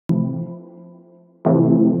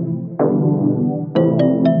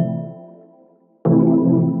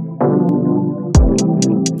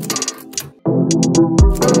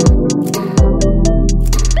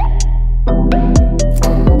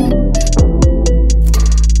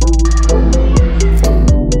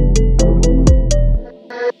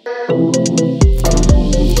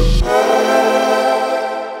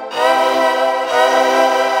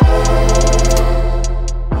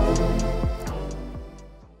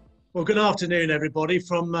Well, good afternoon, everybody,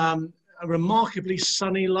 from a remarkably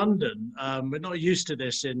sunny London. We're not used to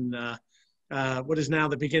this in what is now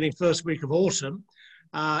the beginning first week of autumn.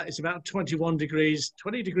 It's about 21 degrees,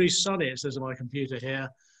 20 degrees sunny, it says on my computer here.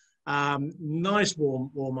 Nice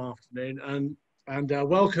warm afternoon, and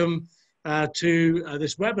welcome to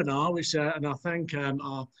this webinar, which and I thank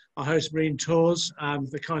our host Marine Tours for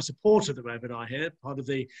the kind support of the webinar here, part of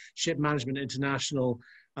the Ship Management International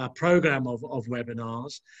program of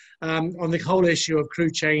webinars on the whole issue of crew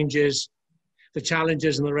changes, the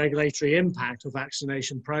challenges and the regulatory impact of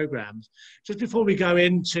vaccination programs. Just before we go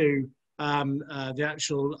into the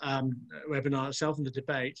actual webinar itself and the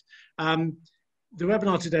debate, the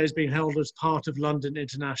webinar today is being held as part of London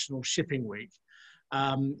International Shipping Week.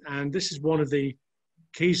 And this is one of the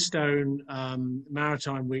keystone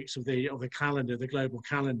maritime weeks of the calendar, the global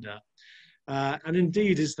calendar. And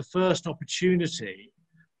indeed is the first opportunity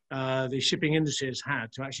the shipping industry has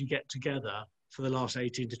had to actually get together for the last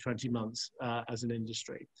 18 to 20 months as an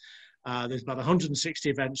industry. There's about 160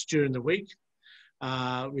 events during the week.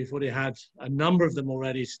 We've already had a number of them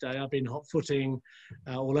already today. I've been hot-footing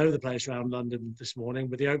all over the place around London this morning,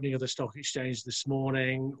 with the opening of the stock exchange this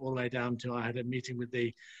morning, all the way down to I had a meeting with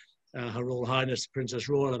Her Royal Highness Princess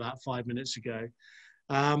Royal about 5 minutes ago.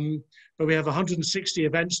 But we have 160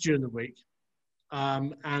 events during the week.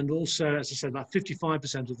 And also, as I said, about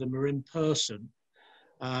 55% of them are in person,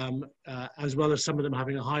 as well as some of them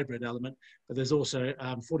having a hybrid element, but there's also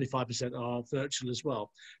 45% are virtual as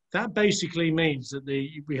well. That basically means that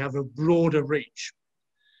we have a broader reach.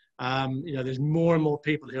 You know, there's more and more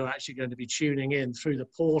people who are actually going to be tuning in through the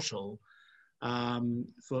portal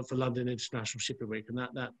for London International Shipping Week, and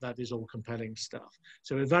that is all compelling stuff.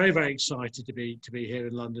 So we're very, very excited to be here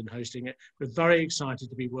in London hosting it. We're very excited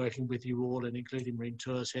to be working with you all, and including Marine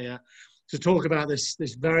Tours here, to talk about this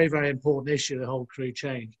very, very important issue, the whole crew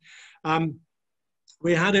change.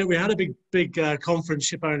 We had a big conference,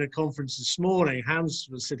 ship owner conference this morning. Hans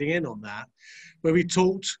was sitting in on that, where we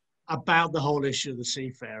talked about the whole issue of the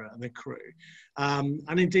seafarer and the crew,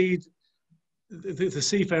 and indeed. The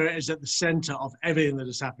seafarer is at the center of everything that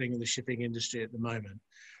is happening in the shipping industry at the moment.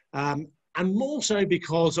 And more so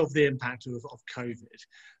because of the impact of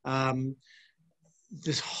COVID.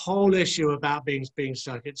 This whole issue about being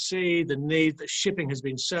stuck at sea, the need that shipping has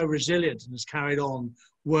been so resilient and has carried on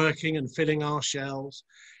working and filling our shelves.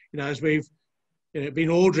 You know, as we've been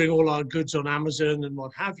ordering all our goods on Amazon and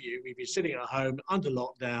what have you, we've been sitting at home under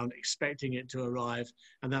lockdown, expecting it to arrive,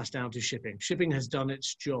 and that's down to shipping. Shipping has done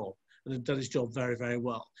its job. And has done its job very, very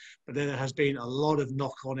well. But there has been a lot of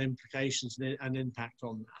knock-on implications and impact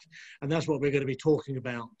on that. And that's what we're going to be talking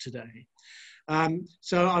about today.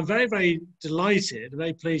 So I'm very, very delighted,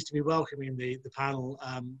 very pleased to be welcoming the panel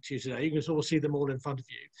to you today. You can sort of see them all in front of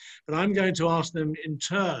you. But I'm going to ask them in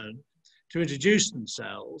turn to introduce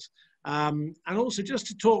themselves and also just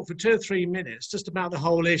to talk for 2 or 3 minutes just about the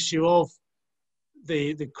whole issue of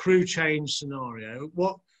the crew change scenario,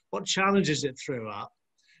 what challenges it threw up,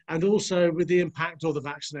 and also with the impact of the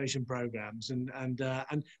vaccination programs. And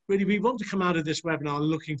really, we want to come out of this webinar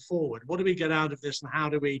looking forward. What do we get out of this, and how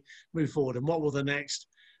do we move forward? And what will the next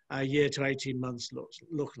year to 18 months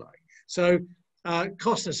look like? So,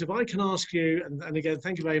 Kostas, if I can ask you, and again,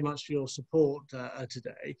 thank you very much for your support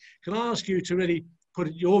today. Can I ask you to really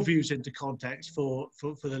put your views into context for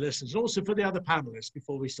the listeners, and also for the other panelists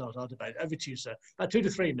before we start our debate? Over to you, sir. About 2 to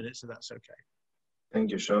 3 minutes, if that's okay.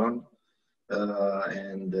 Thank you, Sean.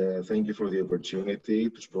 Thank you for the opportunity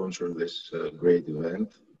to sponsor this great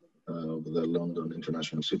event of the London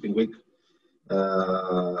International Shipping Week.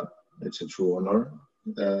 It's a true honor.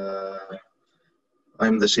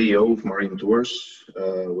 I'm the CEO of Marine Tours.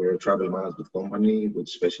 We're a travel management company which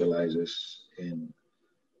specializes in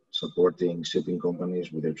supporting shipping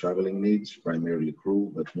companies with their traveling needs, primarily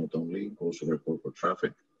crew, but not only, also their corporate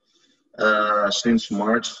traffic. Since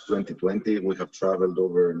March 2020, we have traveled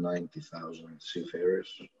over 90,000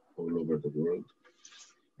 seafarers all over the world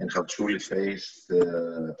and have truly faced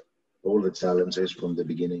all the challenges from the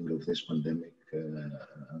beginning of this pandemic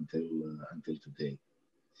until today.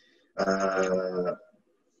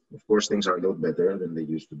 Of course, things are a lot better than they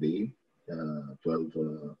used to be 12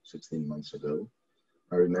 or 16 months ago.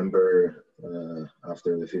 I remember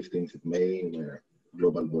after the 15th of May, where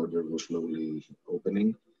global border was slowly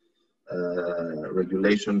opening,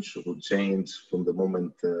 regulations would change from the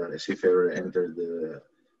moment a seafarer entered the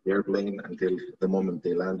airplane until the moment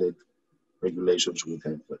they landed. Regulations would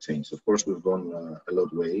have changed. Of course, we've gone a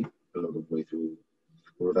lot of way through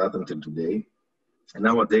that until today. And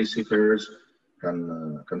nowadays, seafarers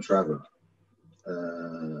can travel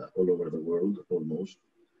all over the world almost,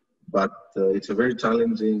 but it's a very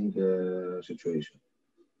challenging situation.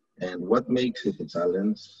 And what makes it a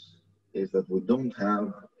challenge is that we don't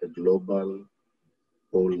have a global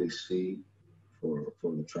policy for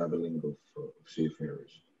the traveling of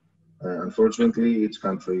seafarers. Unfortunately, each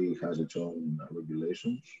country has its own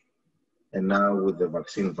regulations. And now with the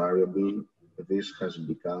vaccine variable, this has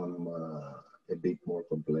become a bit more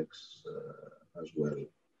complex as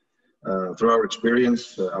well. Through our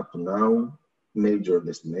experience up to now, major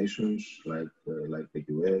destinations like the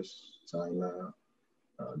US, China,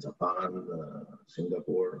 Japan,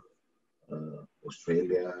 Singapore,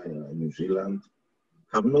 Australia, New Zealand,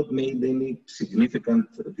 have not made any significant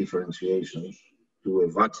differentiations to a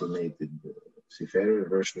vaccinated seafarer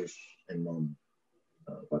versus a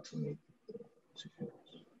non-vaccinated seafarer.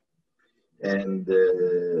 And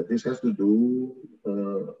this has to do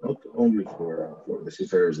not only for the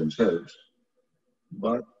seafarers themselves,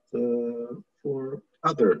 but for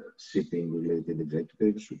other shipping-related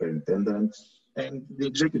executives, superintendents, and the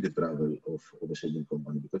executive travel of the shipping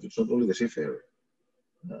company, because it's not only the seafarer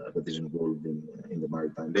that is involved in the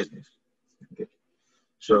maritime business. Okay.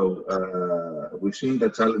 So we've seen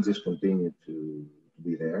that challenges continue to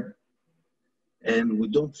be there, and we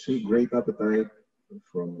don't see great appetite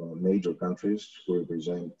from major countries who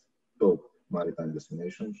represent top maritime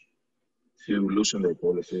destinations to loosen their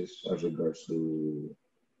policies as regards to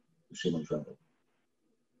seaman travel.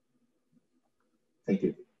 Thank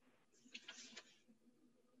you.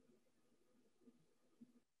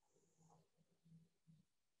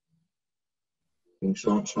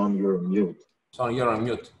 Sean, you're on mute. Sean, you're on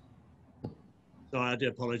mute. Sorry, I do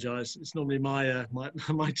apologise. It's normally my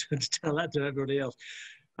my turn to tell that to everybody else.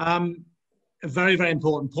 A very, very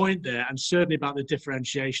important point there, and certainly about the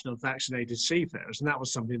differentiation of vaccinated seafarers, and that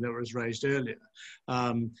was something that was raised earlier.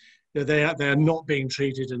 They are not being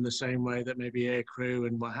treated in the same way that maybe air crew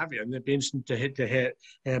and what have you. And it'd be interesting to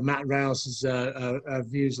hear Matt Rouse's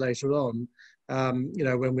views later on.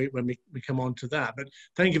 When we come on to that. But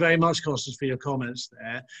thank you very much, Kostas, for your comments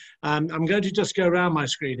there. I'm going to just go around my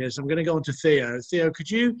screen here. So I'm going to go on to Theo. Theo,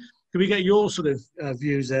 could we get your sort of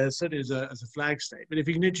views there, certainly as a flag state? But if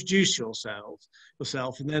you can introduce yourself,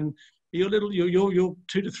 and then your 2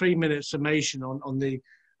 to 3 minute summation on the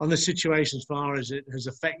situation as far as it has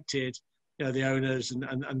affected the owners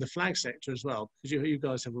and the flag sector as well, because you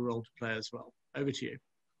guys have a role to play as well. Over to you.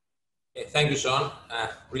 Thank you, Sean.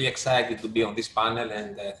 Really excited to be on this panel,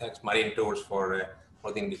 and thanks Marine Tours for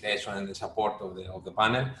the invitation and the support of the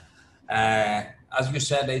panel. As you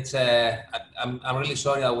said, it's I'm really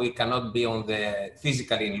sorry that we cannot be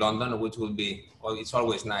physically in London, which would be, well, it's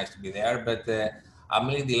always nice to be there, but I'm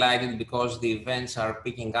really delighted because the events are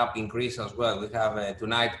picking up in Greece as well. We have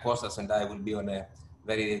tonight, Kostas and I will be on a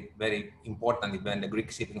very, very important event, the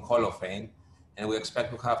Greek Shipping Hall of Fame. And we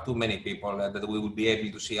expect to have too many people that we will be able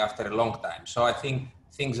to see after a long time. So I think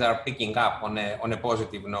things are picking up on a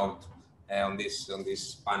positive note on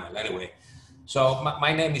this panel. Anyway, so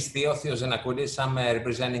my name is Theo Xenakoulis. I'm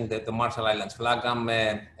representing the Marshall Islands flag. I'm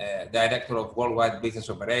director of worldwide business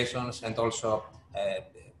operations and also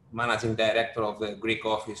managing director of the Greek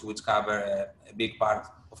office, which cover a big part,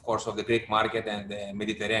 of course, of the Greek market and the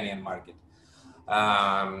Mediterranean market.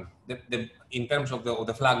 In terms of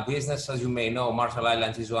the flag business, as you may know, Marshall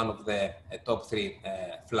Islands is one of the top 3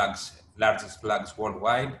 largest flags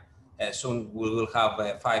worldwide. Soon we will have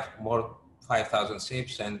 5,000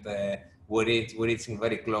 ships, and we're reaching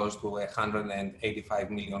very close to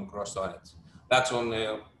 185 million gross tonnage. That's on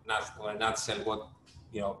a nutshell what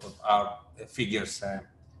our figures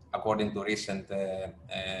according to recent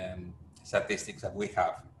statistics that we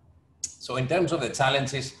have. So in terms of the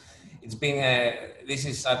challenges, it's been, this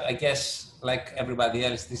is, I guess, like everybody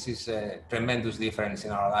else, this is a tremendous difference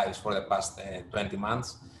in our lives for the past 20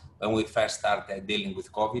 months when we first started dealing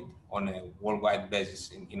with COVID on a worldwide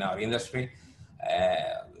basis in our industry.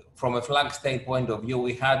 From a flag state point of view,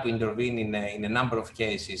 we had to intervene in a number of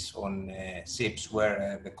cases on ships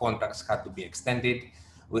where the contracts had to be extended.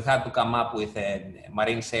 We had to come up with a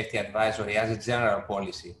marine safety advisory as a general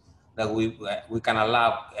policy that we can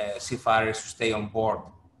allow seafarers to stay on board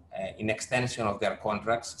in extension of their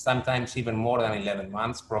contracts, sometimes even more than 11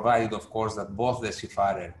 months, provided, of course, that both the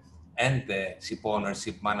seafarer and the ship owner,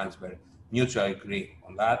 ship manager mutually agree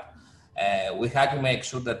on that. We had to make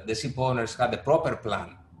sure that the ship owners had a proper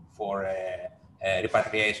plan for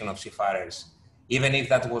repatriation of seafarers. Even if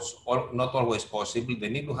that was not always possible, they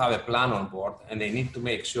need to have a plan on board, and they need to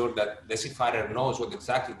make sure that the seafarer knows what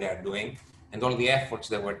exactly they are doing and all the efforts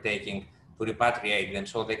they were taking to repatriate them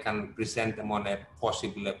so they can present them on a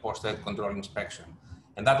possible post-trade control inspection.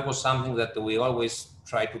 And that was something that we always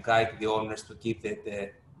try to guide the owners to keep the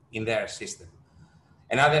in their system.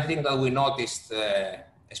 Another thing that we noticed,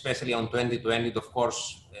 especially on 2020, of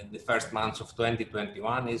course, in the first months of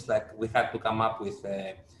 2021, is that we had to come up with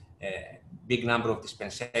a big number of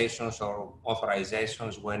dispensations or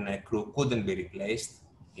authorizations when a crew couldn't be replaced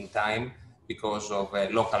in time because of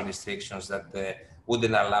local restrictions that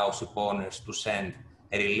wouldn't allow ship owners to send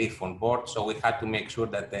a relief on board. So we had to make sure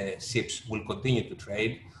that the ships will continue to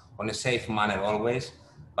trade on a safe manner always,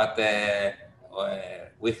 but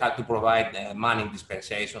we had to provide manning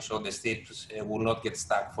dispensation so the ships will not get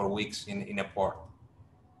stuck for weeks in a port.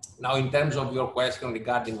 Now, in terms of your question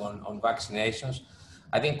regarding on vaccinations,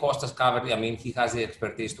 I think Kostas covered it. I mean, he has the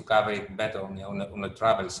expertise to cover it better on the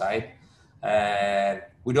travel side.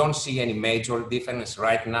 We don't see any major difference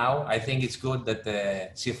right now. I think it's good that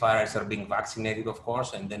the seafarers are being vaccinated, of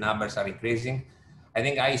course, and the numbers are increasing. I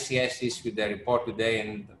think ICS issued a report today,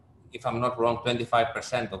 and if I'm not wrong,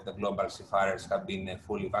 25% of the global seafarers have been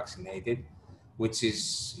fully vaccinated, which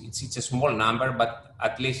is, it's a small number, but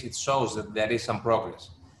at least it shows that there is some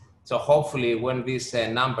progress. So hopefully when these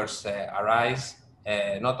numbers arise,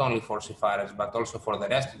 not only for seafarers, but also for the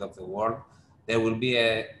rest of the world, there will be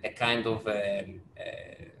a kind of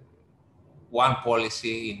one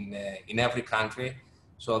policy in every country,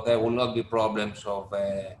 so there will not be problems of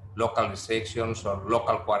local restrictions or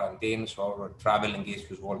local quarantines or traveling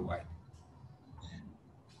issues worldwide.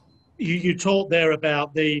 You talked there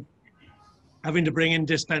about the having to bring in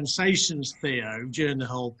dispensations, Theo, during the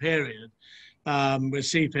whole period, where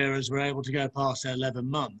seafarers were able to go past their 11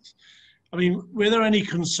 months. I mean, were there any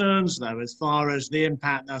concerns, though, as far as the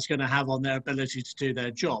impact that's going to have on their ability to do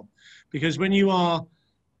their job? Because when you're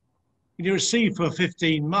at sea for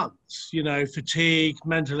 15 months, you know, fatigue,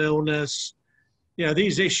 mental illness, you know,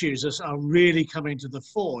 these issues are really coming to the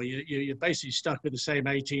fore. You're basically stuck with the same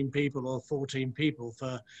 18 people or 14 people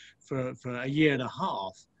for a year and a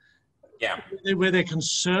half. Yeah. Were there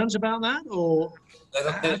concerns about that, or?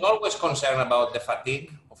 There's always concern about the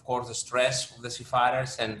fatigue, of course, the stress of the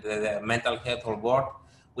seafarers and the mental health on board.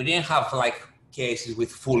 We didn't have like cases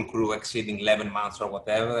with full crew exceeding 11 months or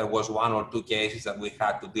whatever. There was 1 or 2 cases that we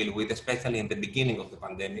had to deal with, especially in the beginning of the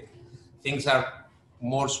pandemic. Things are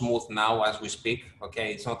more smooth now as we speak.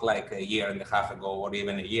 Okay, it's not like a year and a half ago or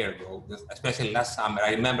even a year ago. Especially last summer,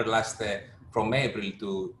 I remember from April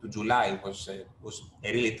to July was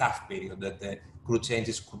a really tough period that the crew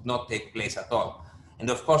changes could not take place at all. And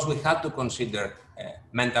of course, we had to consider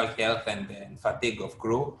mental health and fatigue of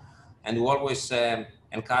crew. And we always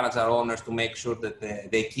encourage our owners to make sure that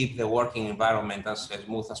they keep the working environment as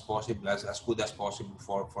smooth as possible, as good as possible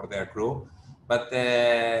for their crew. But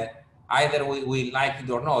either we like it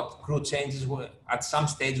or not, crew changes at some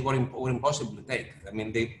stage were impossible to take. I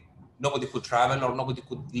mean, nobody could travel or nobody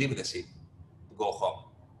could leave the ship to go home.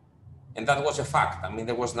 And that was a fact. I mean,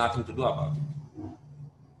 there was nothing to do about it.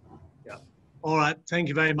 Yeah. All right. Thank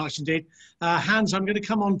you very much indeed. Hans, I'm going to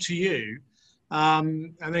come on to you.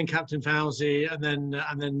 And then Captain Fauzi, and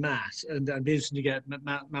then Matt, and I'd be interested to get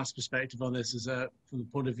Matt's perspective on this from the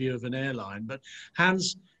point of view of an airline. But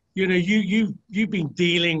Hans, you know, you've been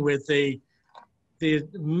dealing with the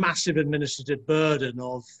massive administrative burden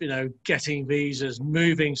of, you know, getting visas,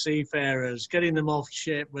 moving seafarers, getting them off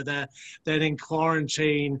ship where they're then in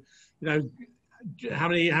quarantine. You know, how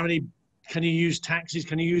many can you use taxis?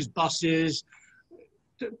 Can you use buses?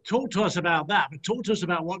 Talk to us about that, but talk to us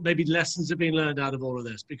about what maybe lessons have been learned out of all of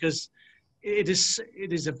this, because it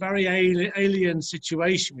is a very alien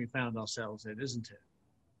situation we found ourselves in, isn't it?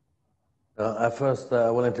 I first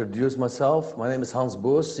will introduce myself. My name is Hans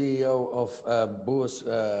Boers, CEO of Boers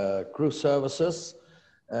Cruise Services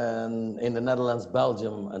in the Netherlands,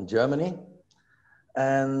 Belgium, and Germany.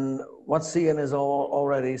 And what Cian is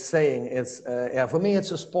already saying, it's for me,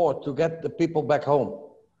 it's a sport to get the people back home.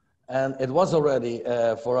 And it was already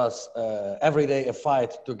for us every day a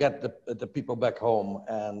fight to get the people back home,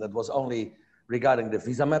 and it was only regarding the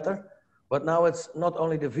visa matter. But now it's not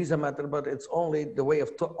only the visa matter, but it's only the way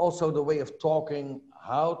of also the way of talking,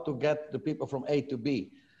 how to get the people from A to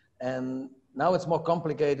B. And now it's more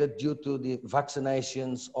complicated due to the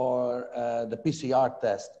vaccinations or the PCR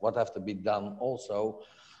test, what have to be done also.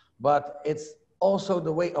 But it's also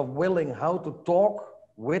the way of willing how to talk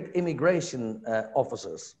with immigration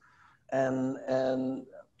officers. And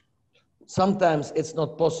sometimes it's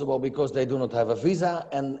not possible because they do not have a visa,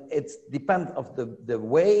 and it's depends of the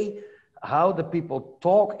way how the people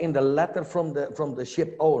talk in the letter from the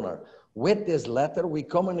ship owner. With this letter, we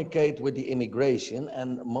communicate with the immigration,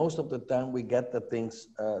 and most of the time we get the things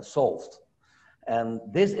solved. And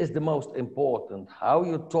this is the most important, how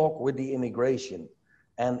you talk with the immigration.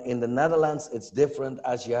 And in the Netherlands, it's different,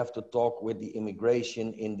 as you have to talk with the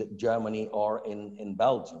immigration in Germany or in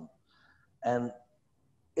Belgium. And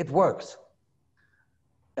it works.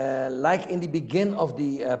 Like in the beginning of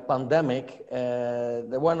the pandemic,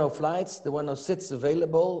 there were no flights, there were no seats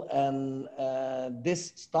available, and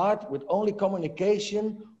this started with only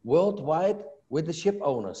communication worldwide with the ship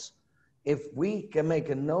owners. If we can make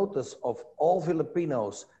a notice of all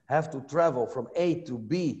Filipinos have to travel from A to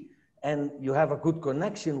B, and you have a good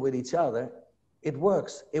connection with each other, it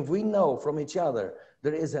works. If we know from each other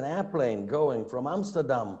there is an airplane going from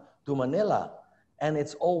Amsterdam to Manila, and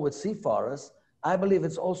it's all with seafarers, I believe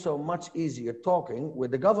it's also much easier talking with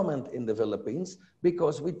the government in the Philippines,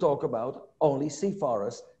 because we talk about only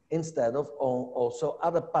seafarers instead of also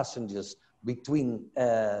other passengers between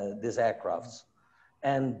these aircrafts.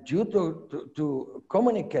 And due to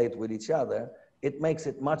communicate with each other, it makes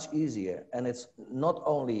it much easier. And it's not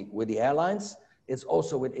only with the airlines, it's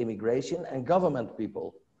also with immigration and government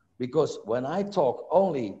people. Because when I talk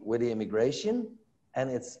only with the immigration, and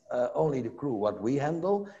it's only the crew what we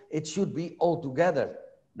handle, it should be all together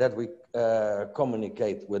that we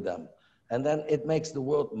communicate with them. And then it makes the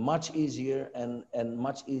world much easier and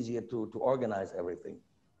much easier to organize everything.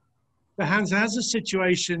 But Hans, has the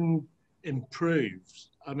situation improved?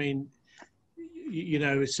 I mean, you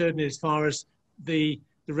know, certainly as far as the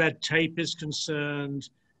red tape is concerned,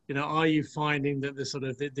 you know, are you finding that the sort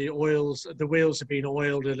of the wheels have been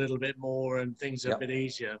oiled a little bit more and things are a bit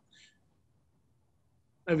easier?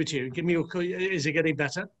 Over to you. Give me your. Is it getting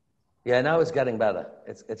better? Yeah, now it's getting better.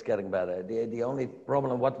 It's getting better. The only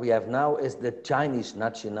problem what we have now is the Chinese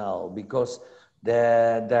national, because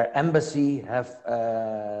their embassy have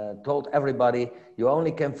told everybody you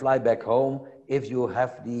only can fly back home if you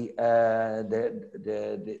have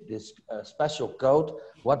this special code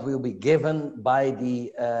what will be given by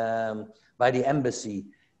the embassy.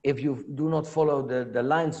 If you do not follow the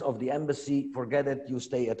lines of the embassy, forget it, you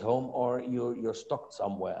stay at home or you're stuck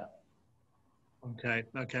somewhere. Okay.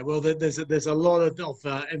 Well, there's a lot of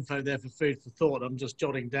info there for food for thought. I'm just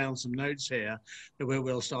jotting down some notes here that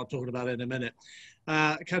we'll start talking about in a minute.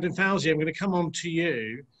 Captain Fauzi, I'm going to come on to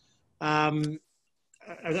you. I'm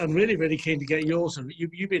really, really keen to get yours.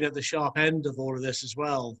 You've been at the sharp end of all of this as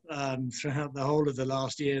well throughout the whole of the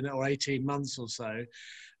last year or 18 months or so.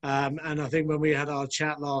 And I think when we had our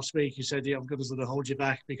chat last week, you said, yeah, I'm going to sort of hold you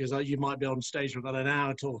back because you might be on stage for about an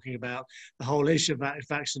hour talking about the whole issue of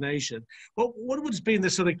vaccination. What has been the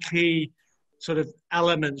sort of key sort of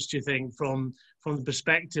elements, do you think, from the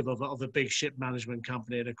perspective of a big ship management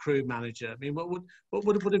company and a crew manager? I mean, what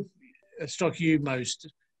would have struck you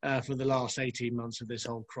most for the last 18 months of this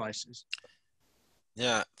whole crisis?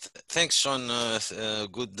 Yeah, thanks, Sean.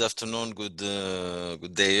 Good afternoon, good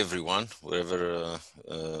day, everyone, wherever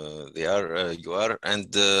you are.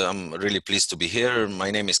 And I'm really pleased to be here. My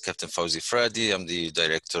name is Captain Fauzi Fradi. I'm the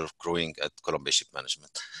Director of Crewing at Columbia Ship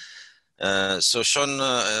Management. So, Sean,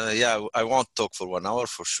 yeah, I won't talk for 1 hour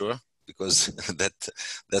for sure, because that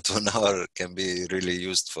 1 hour can be really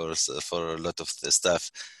used for a lot of the stuff.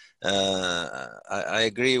 I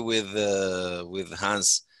agree with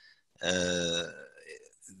Hans.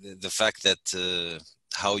 The fact that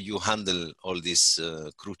how you handle all these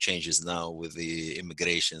crew changes now with the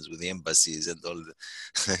immigrations, with the embassies and all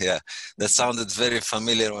yeah, that sounded very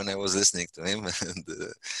familiar when I was listening to him.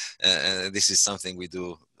 And this is something we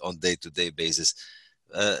do on day-to-day basis.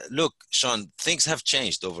 Look, Sean, things have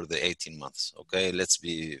changed over the 18 months, okay? Let's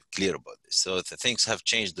be clear about this. So things have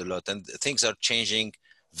changed a lot, and things are changing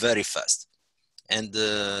very fast. And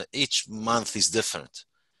each month is different.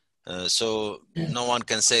 So no one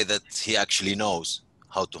can say that he actually knows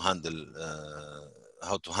how to handle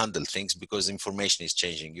things, because information is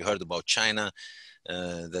changing. You heard about China,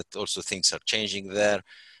 that also things are changing there.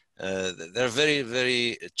 There are very,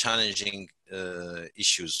 very challenging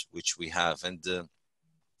issues which we have, and the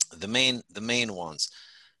main ones.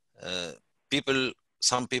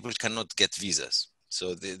 Some people cannot get visas.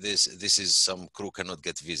 So this is, some crew cannot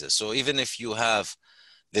get visas. So even if you have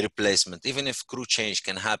the replacement, even if crew change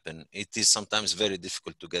can happen, it is sometimes very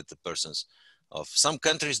difficult to get the persons off. Some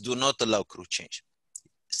countries do not allow crew change.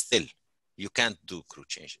 Still, you can't do crew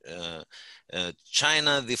change.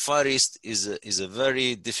 China, the Far East is a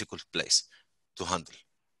very difficult place to handle.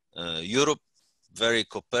 Europe, very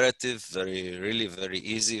cooperative, really very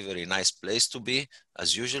easy, very nice place to be,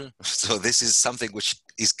 as usual. So this is something which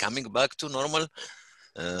is coming back to normal.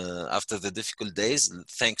 After the difficult days,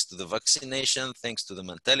 thanks to the vaccination, thanks to the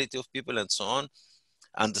mentality of people and so on,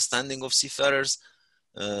 understanding of seafarers.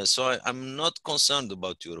 So I'm not concerned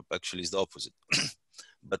about Europe, actually it's the opposite.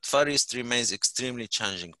 But Far East remains extremely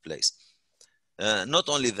challenging place. Not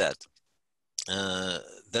only that,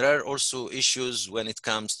 there are also issues when it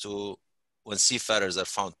comes to when seafarers are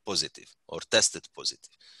found positive or tested positive,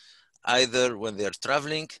 either when they are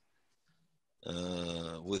traveling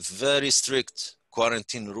with very strict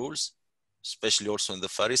quarantine rules, especially also in the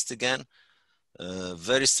Far East again,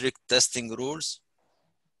 very strict testing rules,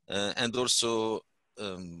 and also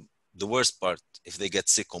the worst part, if they get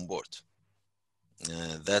sick on board.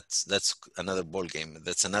 That's another ball game.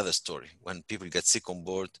 That's another story. When people get sick on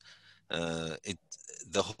board,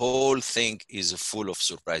 the whole thing is full of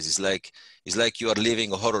surprises. It's like you are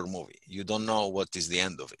living a horror movie. You don't know what is the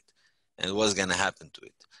end of it and what's going to happen to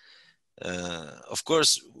it. Of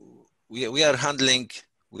course, we are handling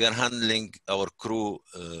our crew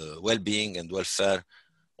well-being and welfare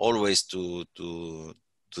always to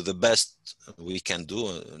the best we can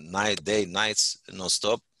do, nights,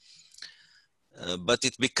 non-stop. But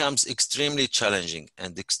it becomes extremely challenging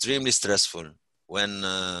and extremely stressful when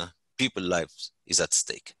people's lives is at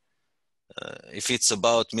stake. If it's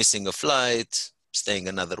about missing a flight, staying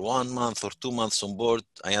another 1 month or 2 months on board,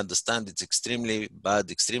 I understand it's extremely bad,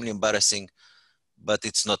 extremely embarrassing, but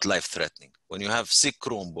it's not life-threatening. When you have sick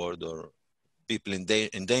crew on board or people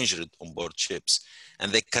endangered on board ships,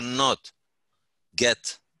 and they cannot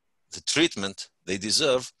get the treatment they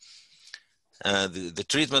deserve, the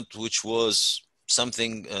treatment which was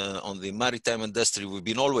something on the maritime industry, we've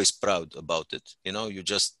been always proud about it. You know, you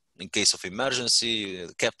just, in case of emergency,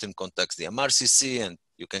 the captain contacts the MRCC and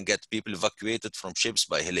you can get people evacuated from ships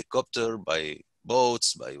by helicopter, by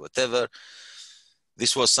boats, by whatever.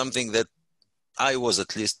 This was something that I was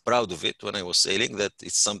at least proud of it when I was sailing, that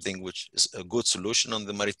it's something which is a good solution on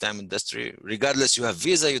the maritime industry. Regardless, you have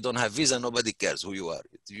visa, you don't have visa, nobody cares who you are.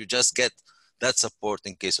 You just get that support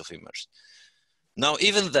in case of emergency. Now,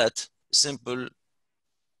 even that simple,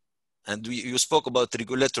 and you spoke about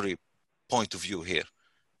regulatory point of view here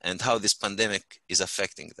and how this pandemic is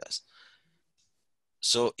affecting us.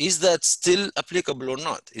 So is that still applicable or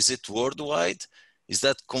not? Is it worldwide? Is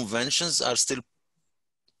that conventions are still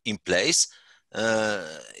in place?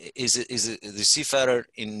 Is the seafarer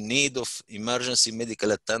in need of emergency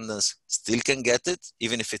medical attendance still can get it,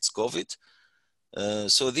 even if it's COVID?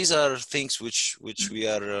 So these are things which we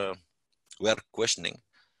are questioning,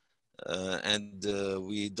 and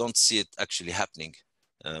we don't see it actually happening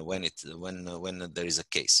when there is a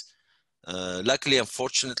case. Luckily,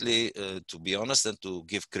 unfortunately, to be honest and to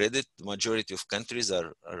give credit, the majority of countries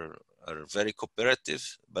are very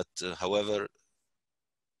cooperative, but however,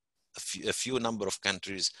 a few number of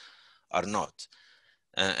countries are not,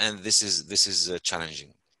 and this is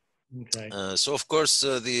challenging. Okay. So of course,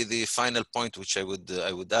 the final point which I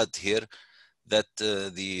would add here, that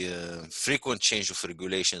the frequent change of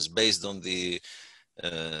regulations based on the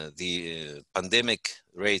pandemic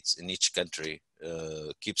rates in each country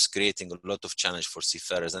keeps creating a lot of challenge for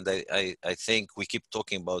seafarers. And I think we keep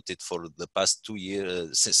talking about it for the past 2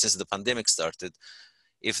 years, since the pandemic started.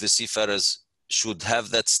 If the seafarers should have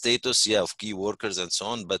that status, yeah, of key workers and so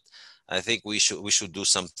on, but I think we should do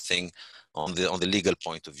something on the legal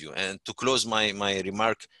point of view. And to close my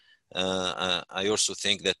remark, I also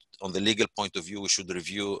think that on the legal point of view, we should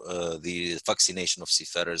review the vaccination of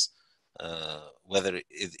seafarers, whether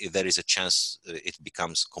if there is a chance it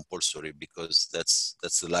becomes compulsory, because that's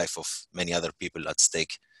the life of many other people at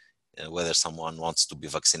stake, whether someone wants to be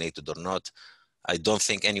vaccinated or not. I don't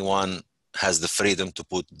think anyone has the freedom to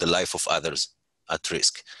put the life of others at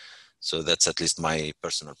risk. So that's at least my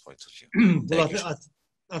personal point of view. Well,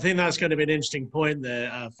 I think that's going to be an interesting point there,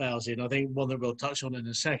 Fauzi, and I think one that we'll touch on in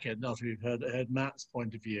a second after we've heard Matt's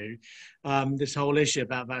point of view, this whole issue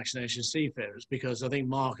about vaccination seafarers, because I think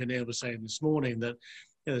Mark and Neil were saying this morning that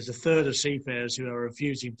there's a third of seafarers who are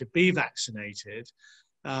refusing to be vaccinated,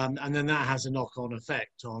 and then that has a knock-on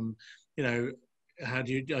effect on, you know, are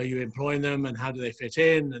you employing them and how do they fit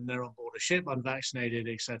in, and they're on board a ship unvaccinated,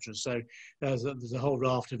 etc. So there's a whole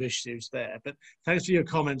raft of issues there. But thanks for your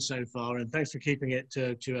comments so far, and thanks for keeping it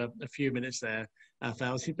to a few minutes there,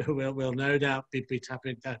 Fauzi. We'll no doubt be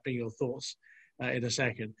tapping your thoughts in a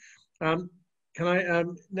second. Can I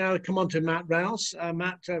now come on to Matt Rouse?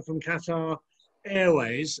 Matt from Qatar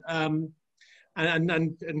Airways. And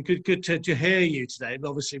good to hear you today.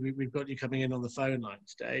 Obviously, we've got you coming in on the phone line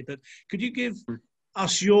today. But could you give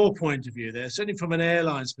us your point of view there, certainly from an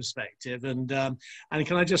airline's perspective? And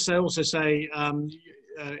can I just also say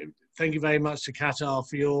thank you very much to Qatar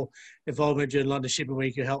for your involvement during London Shipping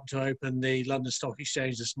Week. You helped to open the London Stock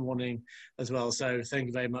Exchange this morning as well. So thank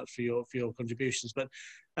you very much for your contributions. But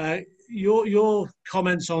your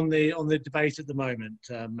comments on the debate at the moment,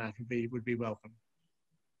 Matt, would be welcome.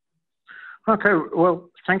 Okay, well,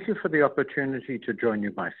 thank you for the opportunity to join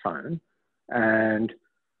you by phone. And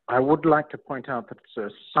I would like to point out that it's a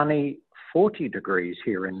sunny 40 degrees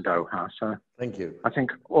here in Doha. So Thank you. I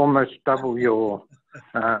think almost double your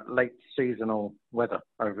late seasonal weather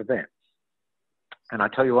over there. And I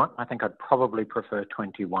tell you what, I think I'd probably prefer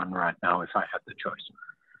 21 right now if I had the choice.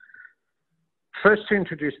 First, to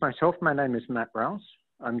introduce myself, my name is Matt Rouse.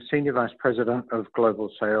 I'm Senior Vice President of Global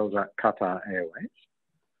Sales at Qatar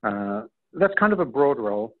Airways. That's kind of a broad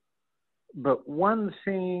role, but one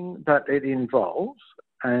thing that it involves,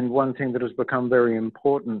 and one thing that has become very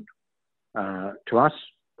important to us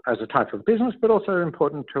as a type of business, but also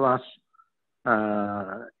important to us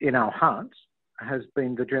in our hearts, has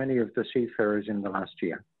been the journey of the seafarers in the last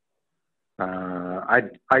year.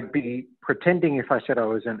 I'd be pretending if I said I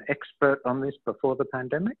was an expert on this before the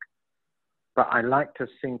pandemic, but I like to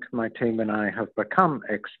think my team and I have become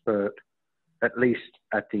expert, at least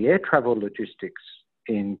at the air travel logistics,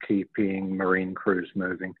 in keeping marine crews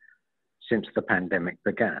moving since the pandemic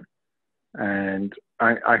began. And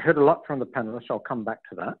I heard a lot from the panelists. I'll come back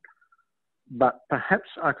to that. But perhaps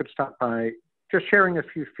I could start by just sharing a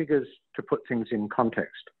few figures to put things in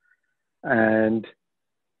context. And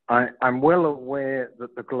I'm well aware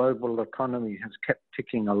that the global economy has kept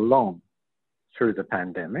ticking along through the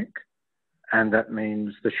pandemic. And that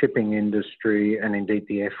means the shipping industry and indeed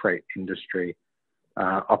the air freight industry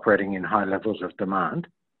operating in high levels of demand.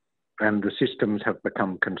 And the systems have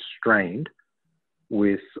become constrained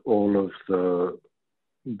with all of the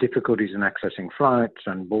difficulties in accessing flights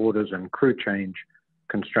and borders and crew change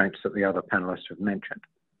constraints that the other panelists have mentioned.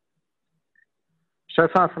 So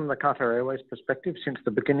far from the Qatar Airways perspective, since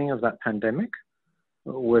the beginning of that pandemic,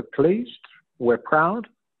 we're pleased, we're proud,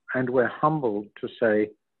 and we're humbled to say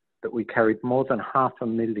that we carried more than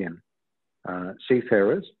 500,000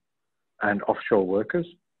 seafarers and offshore workers,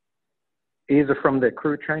 either from their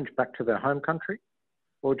crew change back to their home country,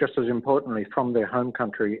 or just as importantly, from their home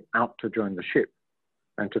country out to join the ship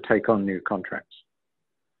and to take on new contracts.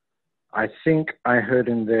 I think I heard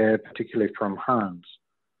in there, particularly from Hans,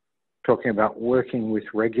 talking about working with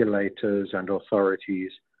regulators and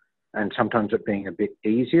authorities, and sometimes it being a bit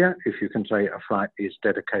easier if you can say a flight is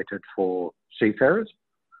dedicated for seafarers.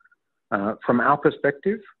 From our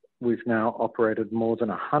perspective, we've now operated more than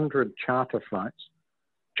 100 charter flights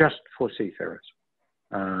just for seafarers.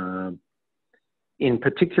 In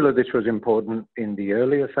particular, this was important in the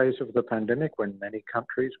earlier phase of the pandemic when many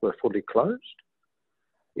countries were fully closed.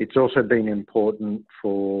 It's also been important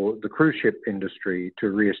for the cruise ship industry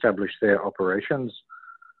to reestablish their operations,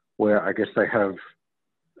 where I guess they have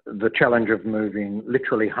the challenge of moving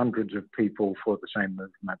literally hundreds of people for the same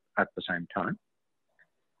movement at the same time.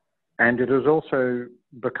 And it has also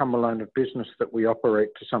become a line of business that we operate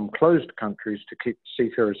to some closed countries to keep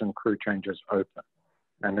seafarers and crew changes open.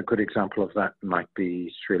 And a good example of that might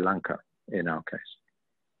be Sri Lanka in our case.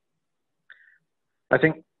 I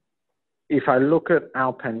think if I look at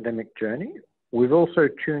our pandemic journey, we've also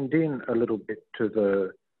tuned in a little bit to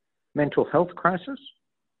the mental health crisis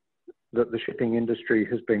that the shipping industry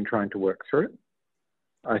has been trying to work through.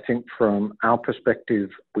 I think from our perspective,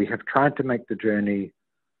 we have tried to make the journey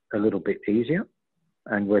a little bit easier,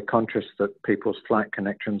 and we're conscious that people's flight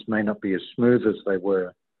connections may not be as smooth as they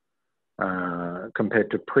were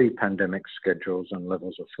compared to pre-pandemic schedules and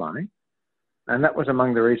levels of flying. And that was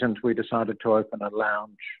among the reasons we decided to open a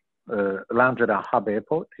lounge at our hub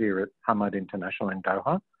airport here at Hamad International in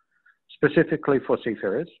Doha, specifically for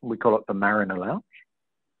seafarers. We call it the Mariner Lounge.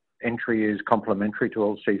 Entry is complimentary to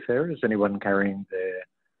all seafarers. Anyone carrying their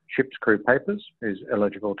ship's crew papers is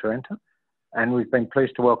eligible to enter. And we've been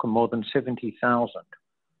pleased to welcome more than 70,000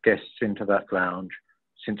 guests into that lounge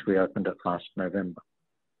since we opened it last November.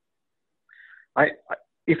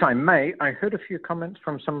 If I may, I heard a few comments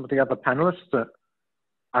from some of the other panelists that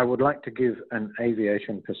I would like to give an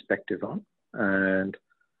aviation perspective on. And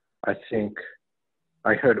I think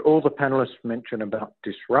I heard all the panelists mention about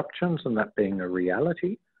disruptions and that being a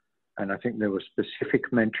reality. And I think there were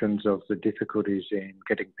specific mentions of the difficulties in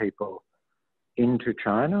getting people into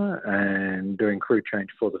China and doing crew change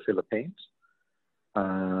for the Philippines.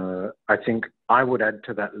 I think I would add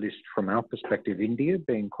to that list from our perspective, India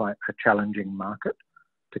being quite a challenging market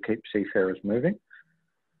to keep seafarers moving.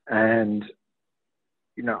 And,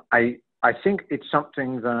 you know, I think it's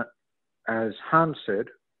something that, as Hans said,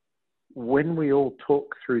 when we all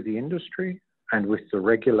talk through the industry and with the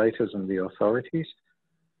regulators and the authorities,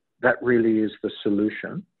 that really is the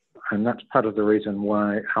solution. And that's part of the reason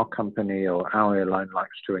why our company or our airline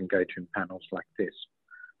likes to engage in panels like this.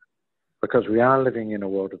 Because we are living in a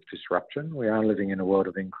world of disruption. We are living in a world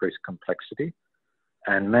of increased complexity.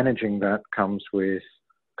 and managing that comes with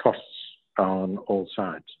costs on all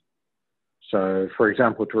sides. So, for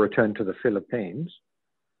example, to return to the Philippines,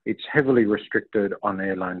 it's heavily restricted on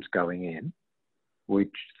airlines going in,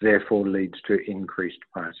 which therefore leads to increased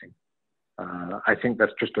pricing. I think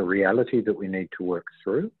that's just a reality that we need to work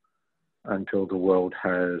through until the world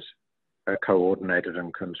has a coordinated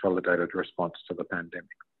and consolidated response to the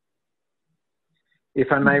pandemic.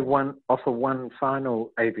 If I may offer one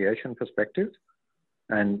final aviation perspective,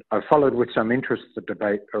 and I've followed with some interest the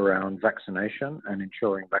debate around vaccination and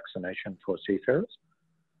ensuring vaccination for seafarers.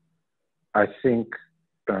 I think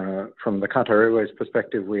from the Qatar Airways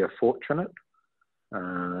perspective, we are fortunate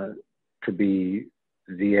to be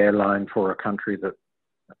the airline for a country that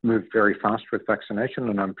moved very fast with vaccination,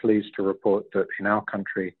 and I'm pleased to report that in our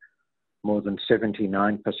country, more than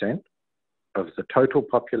 79% of the total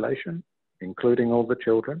population, including all the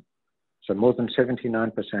children, so more than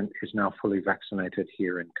 79% is now fully vaccinated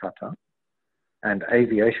here in Qatar. And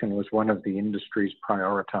aviation was one of the industries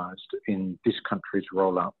prioritized in this country's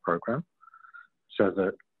rollout program, so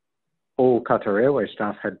that all Qatar Airways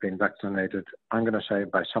staff had been vaccinated, I'm going to say,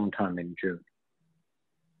 by sometime in June.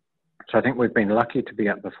 So I think we've been lucky to be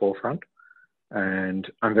at the forefront, and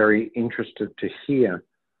I'm very interested to hear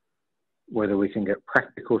whether we can get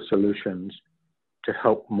practical solutions to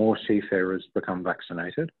help more seafarers become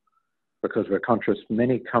vaccinated, because we're conscious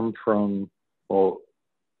many come from, or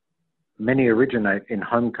many originate in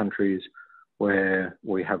home countries where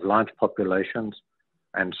we have large populations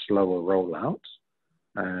and slower rollouts.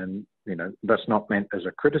 And, you know, that's not meant as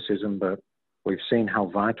a criticism, but we've seen how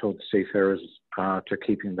vital the seafarers are to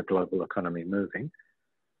keeping the global economy moving.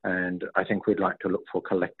 And I think we'd like to look for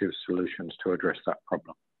collective solutions to address that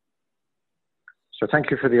problem. So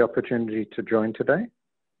thank you for the opportunity to join today,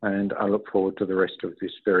 and I look forward to the rest of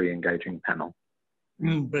this very engaging panel.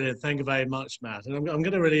 Brilliant. Thank you very much, Matt. And I'm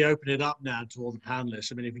going to really open it up now to all the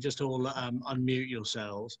panelists. I mean, if you just all unmute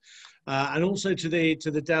yourselves, and also to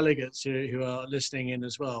the delegates who are listening in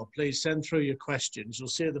as well, please send through your questions. You'll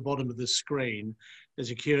see at the bottom of the screen,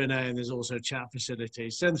 there's a Q&A and there's also a chat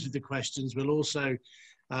facility. Send through the questions. We'll also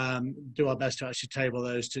do our best to actually table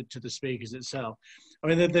those to the speakers itself. I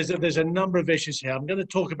mean, there's a number of issues here. I'm going to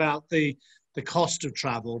talk about the cost of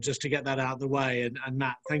travel, just to get that out of the way. And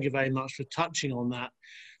Matt, thank you very much for touching on that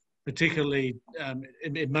particularly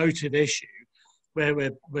emotive issue, where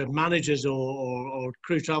managers or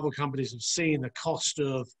crew travel companies have seen the cost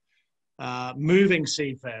of moving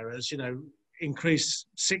seafarers, you know, increase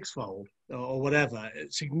sixfold or whatever,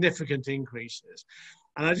 significant increases.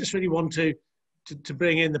 And I just really want to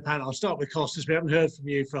bring in the panel. I'll start with Costas. We haven't heard from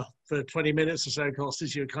you for 20 minutes or so,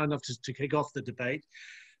 Costas. You were kind enough to kick off the debate.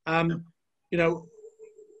 You know,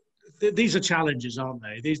 these are challenges, aren't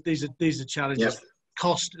they? These are challenges. Yep.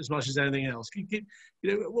 Cost as much as anything else. You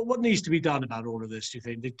know, what needs to be done about all of this, do you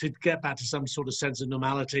think, to get back to some sort of sense of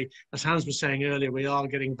normality? As Hans was saying earlier, we are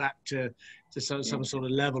getting back to some sort of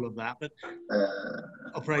level of that. But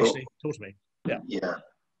operationally, talk to me. Yeah.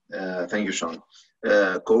 Yeah. Thank you, Sean.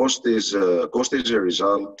 Cost is a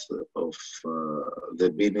result of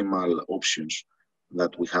the minimal options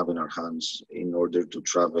that we have in our hands in order to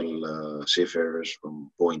travel seafarers from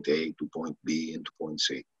point A to point B and to point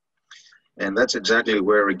C. And that's exactly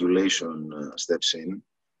where regulation steps in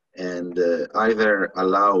and either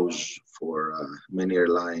allows for many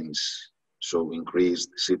airlines, so increased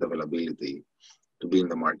seat availability, to be in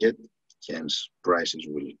the market, hence prices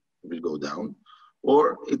will go down,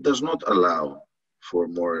 or it does not allow for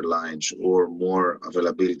more airlines or more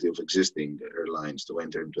availability of existing airlines to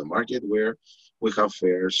enter into the market, where we have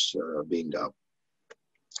fares being up.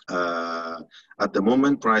 At the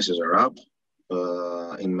moment, prices are up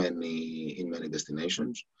in many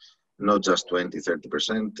destinations, not just 20,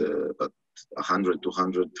 30%, but 100,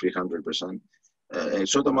 200, 300%.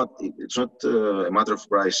 It's not a matter of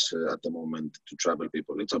price at the moment to travel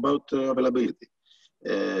people. It's about availability.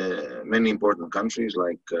 Many important countries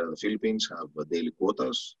like the Philippines have daily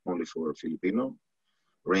quotas only for Filipino,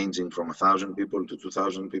 ranging from 1,000 people to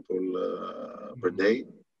 2,000 people per day.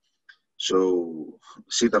 So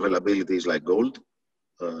seat availability is like gold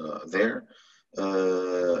there.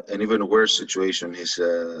 An even worse situation is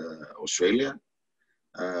Australia,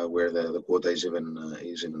 where the quota is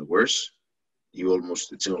even worse.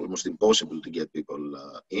 It's almost impossible to get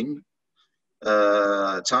people in.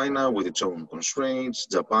 China with its own constraints,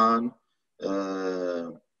 Japan,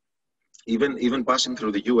 even passing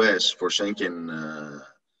through the US for Schengen,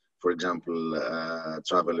 for example,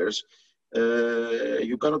 travelers,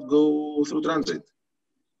 you cannot go through transit.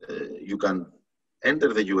 You can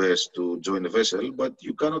enter the US to join a vessel, but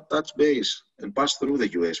you cannot touch base and pass through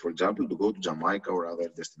the US, for example, to go to Jamaica or other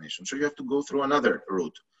destinations. So you have to go through another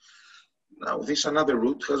route. Now, this another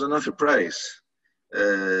route has another price.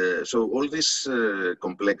 So all this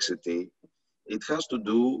complexity, it has to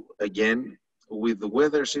do, again, with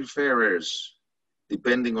whether seafarers,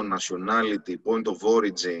 depending on nationality, point of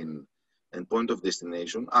origin, and point of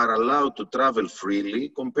destination, are allowed to travel freely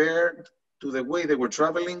compared to the way they were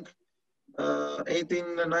traveling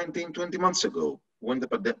 18, 19, 20 months ago, when the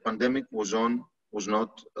pandemic was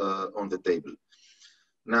not on the table.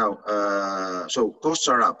 Now, so costs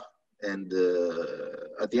are up, and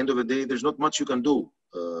at the end of the day, there's not much you can do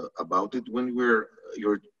about it when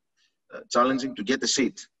you're challenging to get a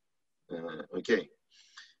seat. Okay,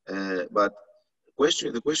 but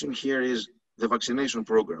the question here is the vaccination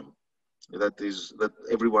program that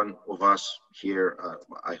every one of us here,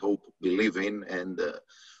 I hope, believe in, and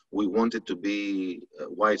we want it to be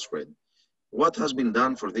widespread. What has been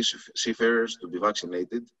done for these seafarers to be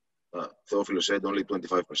vaccinated? Theophilus said only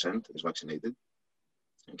 25% is vaccinated.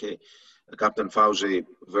 Okay, Captain Fauzi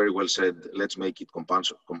very well said, let's make it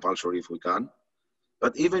compulsory if we can.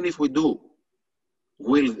 But even if we do,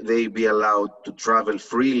 will they be allowed to travel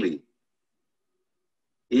freely?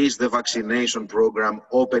 Is the vaccination program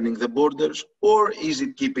opening the borders, or is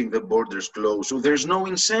it keeping the borders closed? So there's no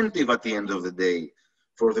incentive at the end of the day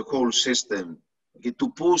for the whole system, okay, to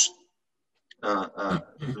push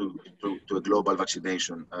to a global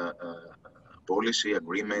vaccination policy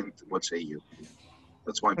agreement. What say you?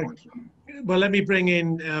 That's my point here. Well, let me bring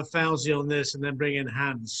in Fauzi on this, and then bring in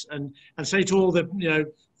Hans, and say to all the,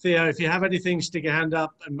 Theo, if you have anything, stick your hand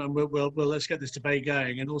up, and we'll let's get this debate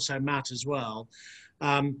going, and also Matt as well.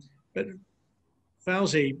 But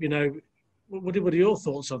Fauzi, what are your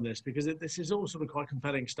thoughts on this? Because this is all sort of quite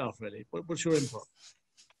compelling stuff, really. What's your input?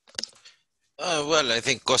 Well, I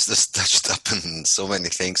think cost is touched up in so many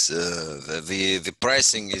things. The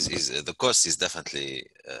pricing is the cost is definitely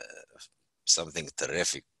something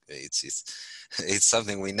terrific. It's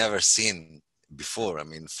something we never seen before. I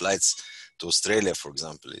mean, flights to Australia, for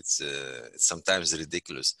example, it's sometimes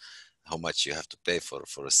ridiculous how much you have to pay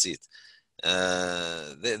for a seat.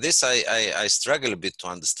 This I struggle a bit to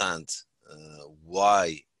understand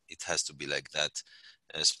why it has to be like that,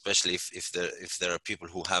 especially if there are people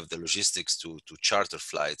who have the logistics to charter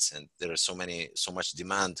flights, and there are so much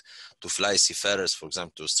demand to fly seafarers, for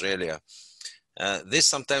example, to Australia. This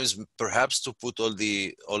sometimes perhaps to put all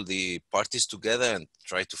the parties together and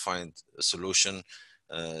try to find a solution,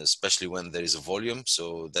 especially when there is a volume.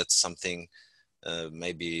 So that's something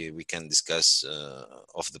maybe we can discuss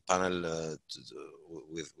off the panel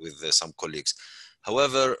with some colleagues.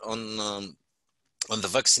 However, on the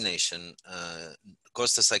vaccination,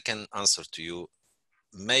 Kostas, I can answer to you,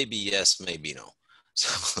 maybe yes, maybe no. So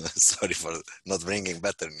sorry for not bringing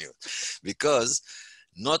better news, because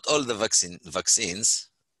not all the vaccines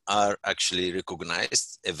are actually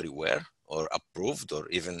recognized everywhere or approved or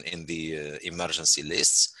even in the emergency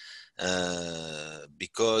lists.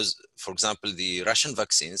 Because, for example, the Russian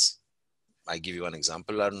vaccines, I give you an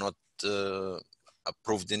example, are not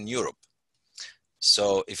approved in Europe.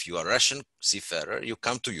 So if you are a Russian seafarer, you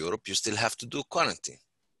come to Europe, you still have to do quarantine.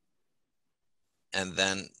 And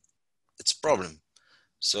then it's a problem.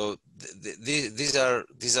 So these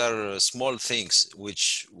are small things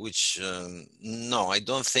which no, I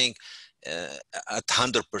don't think at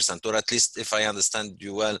 100%, or at least if I understand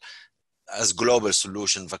you well, as global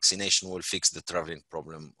solution, vaccination will fix the traveling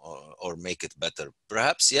problem or make it better.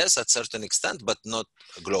 Perhaps yes, at certain extent, but not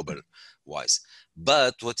global wise.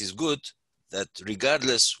 But what is good, that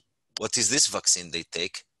regardless what is this vaccine they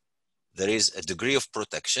take, there is a degree of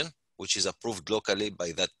protection which is approved locally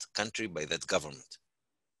by that country, by that government,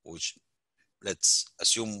 which let's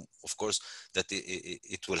assume, of course, that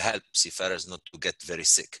it will help seafarers not to get very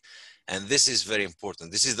sick. And this is very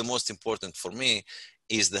important. This is the most important for me,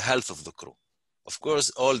 is the health of the crew. Of course,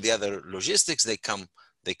 all the other logistics, they come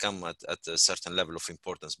at a certain level of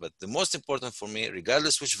importance. But the most important for me,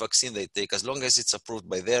 regardless which vaccine they take, as long as it's approved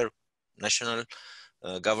by their national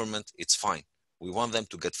government, it's fine. We want them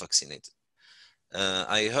to get vaccinated.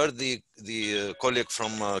 I heard the colleague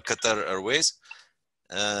from Qatar Airways,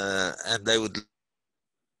 and I would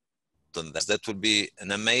that will be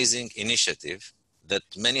an amazing initiative that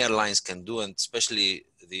many airlines can do, and especially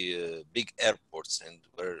the big airports and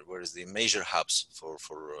where is the major hubs for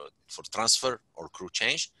transfer or crew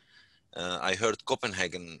change. I heard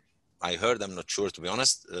Copenhagen, I'm not sure to be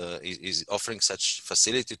honest, is offering such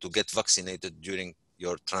facility to get vaccinated during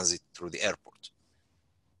your transit through the airport.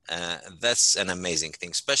 That's an amazing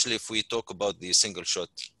thing, especially if we talk about the single shot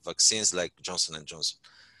vaccines like Johnson & Johnson.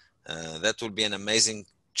 That will be an amazing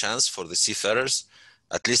chance for the seafarers.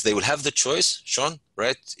 At least they will have the choice, Sean,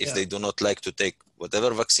 right? If they do not like to take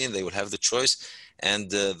whatever vaccine, they will have the choice.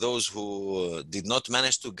 And those who did not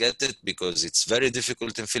manage to get it, because it's very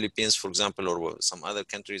difficult in Philippines, for example, or some other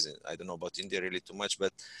countries, I don't know about India really too much,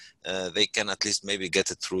 but they can at least maybe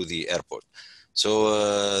get it through the airport.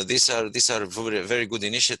 So these are very, very good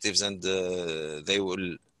initiatives, and they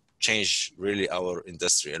will change really our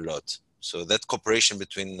industry a lot. So that cooperation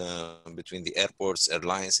between the airports,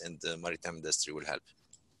 airlines, and the maritime industry will help.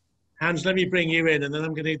 Hans, let me bring you in, and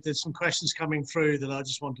then there's some questions coming through that I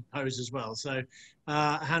just want to pose as well. So,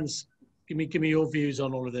 Hans, give me your views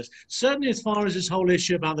on all of this. Certainly, as far as this whole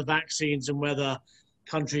issue about the vaccines and whether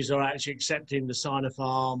countries are actually accepting the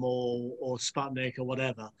Sinopharm or Sputnik or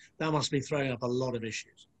whatever, that must be throwing up a lot of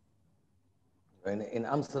issues. In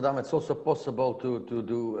Amsterdam, it's also possible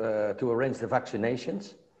to arrange the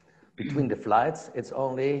vaccinations between the flights. It's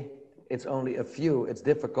only a few. It's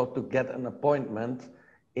difficult to get an appointment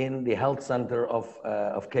in the health center of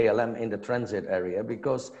KLM in the transit area,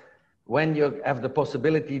 because when you have the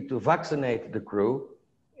possibility to vaccinate the crew,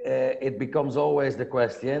 it becomes always the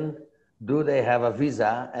question, do they have a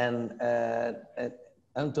visa? And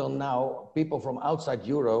until now, people from outside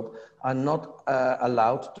Europe are not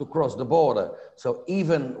allowed to cross the border. So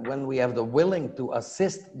even when we have the willing to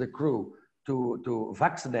assist the crew to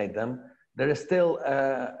vaccinate them, there is still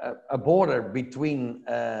a border between,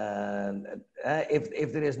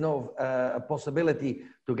 if there is no possibility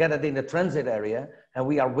to get it in the transit area and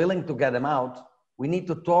we are willing to get them out, we need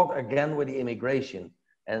to talk again with the immigration.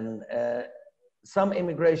 And some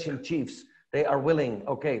immigration chiefs, they are willing,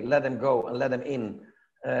 okay, let them go and let them in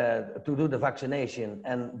to do the vaccination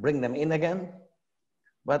and bring them in again.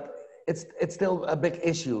 But it's still a big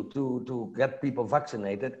issue to get people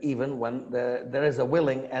vaccinated, even when there is a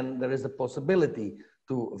willing and there is a possibility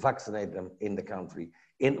to vaccinate them in the country.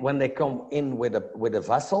 When they come in with a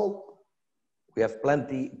vessel, we have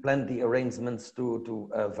plenty arrangements to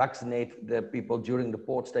vaccinate the people during the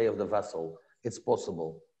port stay of the vessel. It's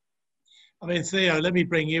possible. I mean, Theo, let me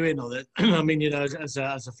bring you in on it. I mean, you know, as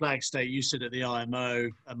a flag state, you sit at the IMO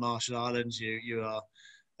and Marshall Islands. You are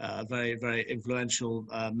a very, very influential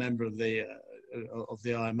member of the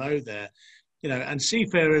IMO there. You know, and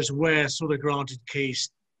seafarers were sort of granted key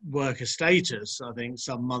worker status, I think,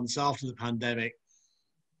 some months after the pandemic,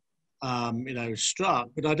 you know, struck.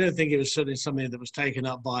 But I don't think it was certainly something that was taken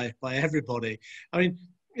up by everybody. I mean,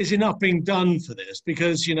 is enough being done for this?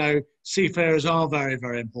 Because, you know, seafarers are very,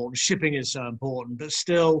 very important. Shipping is so important, but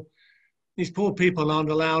still, these poor people aren't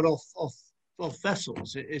allowed off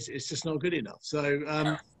vessels. It's just not good enough.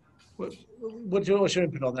 So, what's your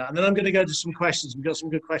input on that? And then I'm going to go to some questions. We've got some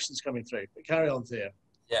good questions coming through. But carry on, Theo.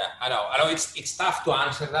 Yeah, I know. It's tough to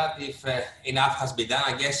answer that if enough has been done.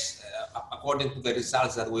 I guess, according to the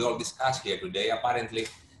results that we all discussed here today, apparently,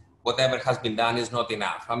 whatever has been done is not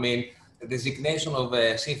enough. I mean, the designation of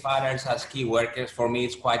seafarers as key workers, for me,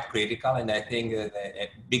 is quite critical. And I think a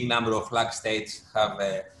big number of flag states have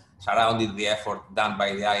surrounded the effort done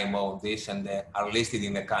by the IMO on this and are listed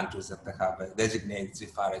in the countries that have designated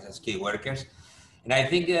seafarers as key workers. And I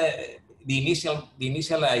think the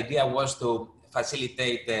initial idea was to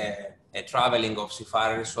facilitate traveling of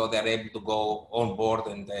seafarers so they're able to go on board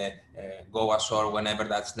and go ashore whenever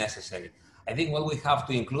that's necessary. I think what we have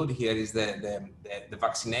to include here is the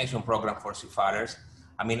vaccination program for seafarers.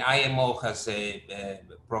 I mean, IMO has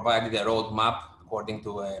provided a roadmap according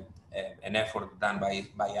to an effort done by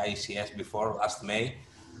ICS before last May.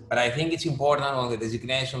 But I think it's important on the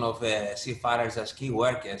designation of seafarers as key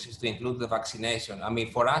workers is to include the vaccination. I mean,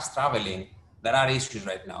 for us traveling, there are issues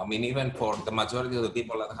right now. I mean, even for the majority of the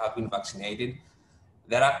people that have been vaccinated,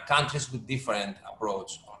 there are countries with different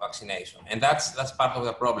approach on vaccination. And that's part of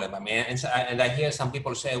the problem. I mean, and I hear some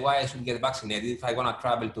people say, why I should get vaccinated if I want to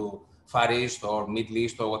travel to Far East or Middle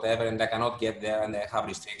East or whatever, and I cannot get there and they have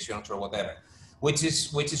restrictions or whatever, which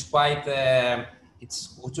is quite,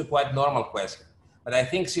 it's a quite normal question. But I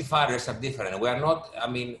think seafarers are different. We're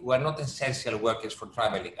not essential workers for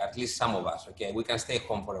traveling, at least some of us, okay? We can stay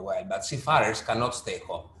home for a while, but seafarers cannot stay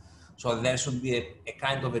home. So there should be a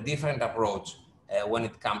kind of a different approach when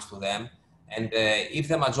it comes to them. And if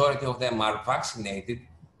the majority of them are vaccinated,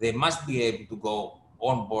 they must be able to go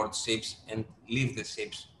on board ships and leave the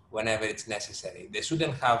ships whenever it's necessary. They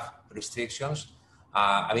shouldn't have restrictions.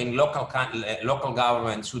 I mean, local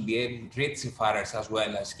governments should be able to treat seafarers as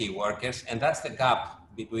well as key workers, and that's the gap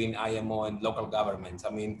between IMO and local governments. I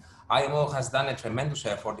mean, IMO has done a tremendous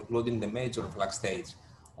effort, including the major flag states,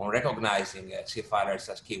 on recognizing seafarers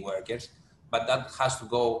as key workers, but that has to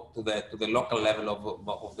go to the local level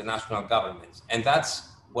of the national governments. And that's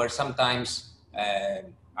where sometimes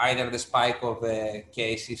either the spike of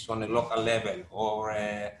cases on a local level or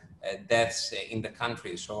deaths in the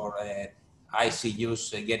countries or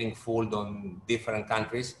ICUs getting full on different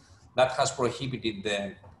countries, that has prohibited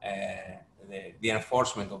the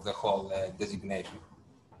enforcement of the whole designation,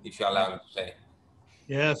 if you allow me to say.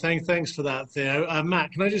 Yeah, thanks for that, Theo.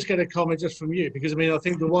 Matt, can I just get a comment just from you? Because I mean, I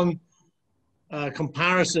think the one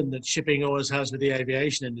comparison that shipping always has with the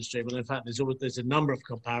aviation industry, well, in fact, there's a number of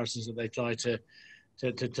comparisons that they try to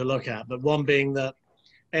look at. But one being that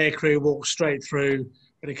aircrew walk straight through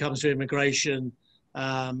when it comes to immigration,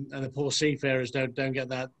 and the poor seafarers don't get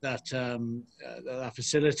that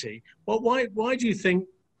facility. Well, why do you think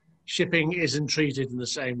shipping isn't treated in the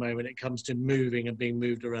same way when it comes to moving and being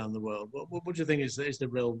moved around the world? What do you think is the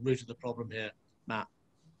real root of the problem here, Matt?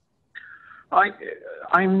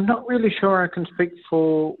 I'm not really sure I can speak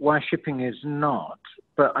for why shipping is not,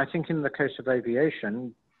 but I think in the case of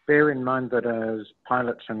aviation, bear in mind that as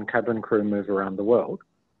pilots and cabin crew move around the world,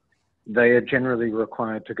 they are generally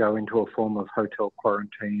required to go into a form of hotel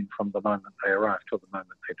quarantine from the moment they arrive till the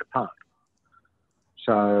moment they depart.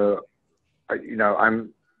 So,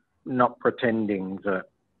 I'm not pretending that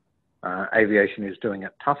aviation is doing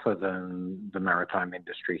it tougher than the maritime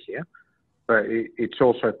industry here, but it's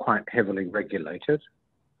also quite heavily regulated.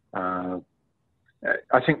 I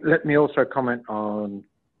think, let me also comment on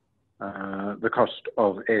the cost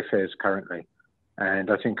of airfares currently.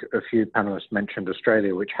 And I think a few panelists mentioned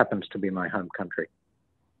Australia, which happens to be my home country.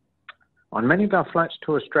 On many of our flights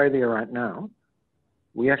to Australia right now,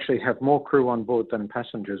 we actually have more crew on board than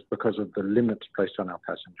passengers because of the limits placed on our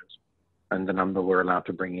passengers and the number we're allowed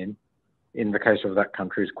to bring in the case of that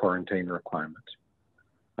country's quarantine requirements.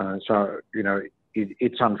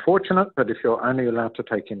 It's unfortunate, but if you're only allowed to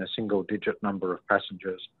take in a single-digit number of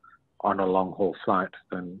passengers on a long-haul flight,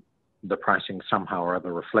 then the pricing somehow or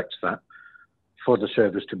other reflects that for the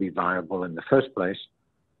service to be viable in the first place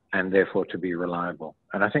and therefore to be reliable.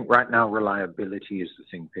 And I think right now reliability is the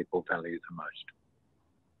thing people value the most.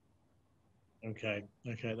 Okay,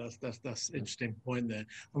 that's an interesting point there.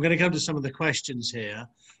 I'm going to come to some of the questions here,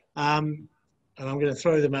 and I'm going to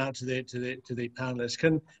throw them out to the panelists.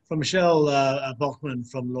 From Michelle Bachman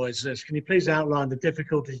from Lloyd's List, can you please outline the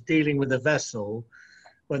difficulties dealing with a vessel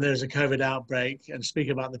when there's a COVID outbreak and speak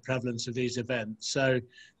about the prevalence of these events? So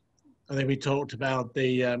I think we talked about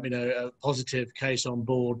the a positive case on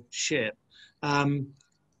board ship. Who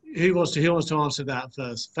wants to answer that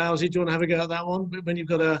first? Fauzi, do you want to have a go at that one? When you've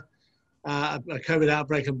got a COVID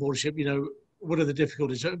outbreak on board ship, what are the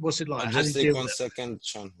difficulties? What's it like? Just take 1 second,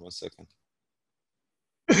 Sean. 1 second.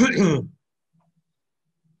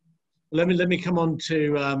 Let me come on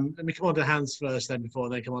to Hans first, then before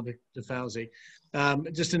they come on to Fauzi.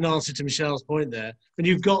 Just in answer to Michelle's point there, when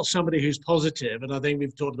you've got somebody who's positive, and I think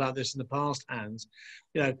we've talked about this in the past, Hans,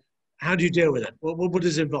 how do you deal with it? What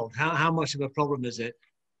is involved? How much of a problem is it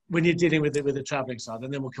when you're dealing with it with the traveling side?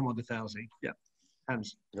 And then we'll come on to Fauzi. Yeah,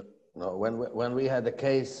 Hans. Yep. No, when we had a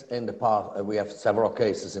case in the past, we have several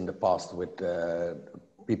cases in the past with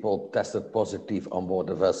people tested positive on board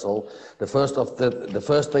the vessel. The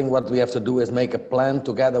first thing what we have to do is make a plan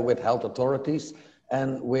together with health authorities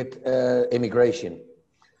and with immigration.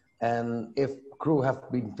 And if crew have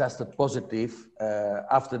been tested positive,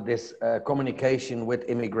 after this communication with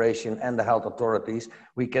immigration and the health authorities,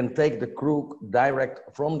 we can take the crew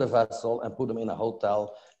direct from the vessel and put them in a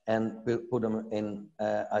hotel and put them in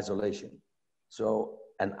isolation. So,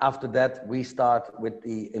 and after that, we start with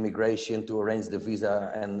the immigration to arrange the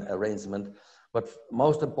visa and arrangement. But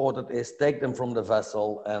most important is take them from the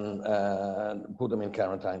vessel and put them in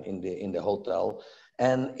quarantine in the hotel.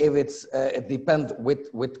 And if it depends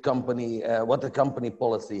with company, what the company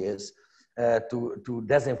policy is to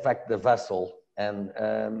disinfect the vessel. And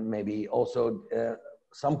maybe also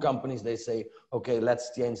some companies, they say, okay, let's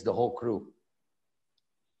change the whole crew.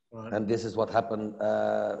 Right. And this is what happened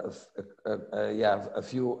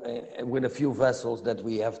with a few vessels, that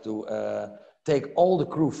we have to take all the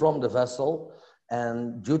crew from the vessel,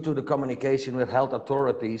 and due to the communication with health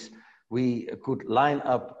authorities, we could line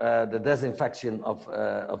up the disinfection of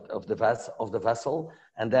the vessel,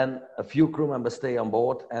 and then a few crew members stay on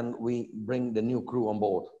board, and we bring the new crew on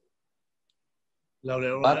board.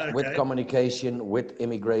 But with communication with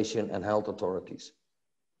immigration and health authorities.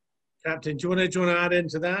 Captain, do you want to add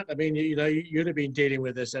into that? I mean, you'd have been dealing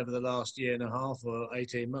with this over the last year and a half or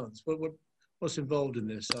 18 months. What's involved in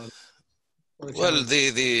this? Well,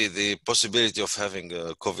 the possibility of having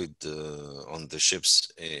COVID on the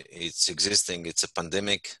ships, it's existing. It's a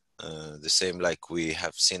pandemic, the same like we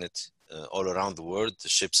have seen it all around the world. The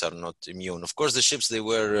ships are not immune. Of course, the ships, they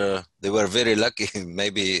were very lucky.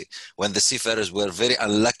 Maybe when the seafarers were very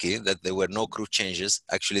unlucky that there were no crew changes.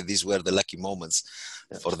 Actually, these were the lucky moments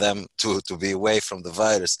for them to be away from the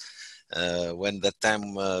virus. When that time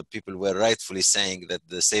people were rightfully saying that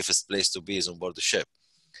the safest place to be is on board the ship.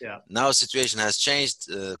 Yeah. Now situation has changed.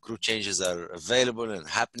 Crew changes are available and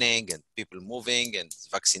happening, and people moving, and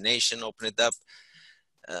vaccination opened it up.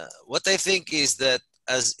 What I think is that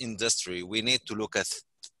as industry, we need to look at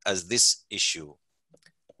as this issue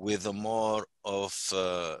with a more of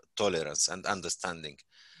tolerance and understanding.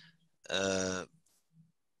 The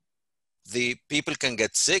people can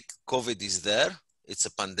get sick. COVID is there. It's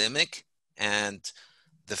a pandemic, and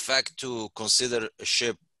the fact to consider a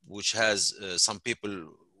ship which has some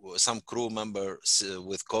crew members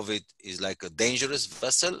with COVID is like a dangerous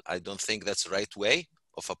vessel. I don't think that's the right way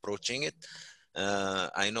of approaching it.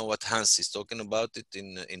 I know what Hans is talking about it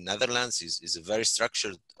in Netherlands is a very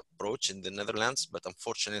structured approach in the Netherlands, but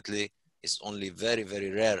unfortunately it's only very, very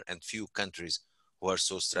rare and few countries who are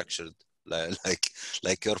so structured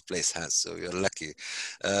like your place has. So you're lucky.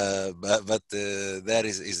 But there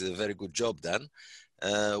is a very good job done.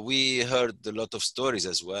 We heard a lot of stories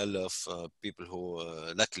as well of people who,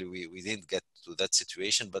 luckily we didn't get to that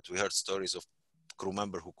situation, but we heard stories of crew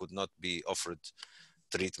member who could not be offered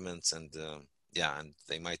treatments, and and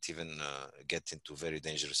they might even get into very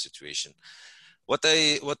dangerous situation. What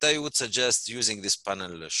I would suggest using this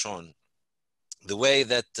panel, Sean, the way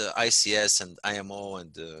that ICS and IMO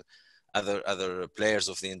and other players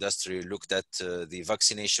of the industry looked at the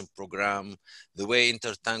vaccination program, the way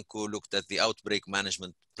Intertanko looked at the outbreak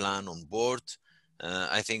management plan on board.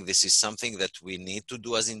 I think this is something that we need to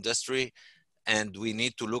do as industry, and we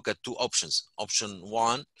need to look at two options. Option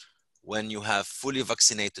one, when you have fully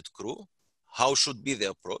vaccinated crew, how should be the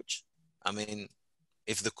approach? I mean,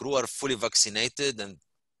 if the crew are fully vaccinated and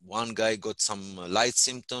one guy got some light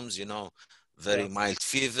symptoms, very mild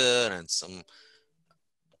fever and some,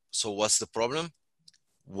 so what's the problem?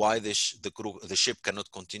 Why the ship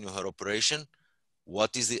cannot continue her operation?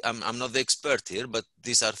 What is I'm not the expert here, but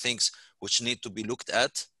these are things which need to be looked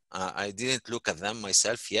at. I didn't look at them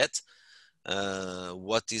myself yet.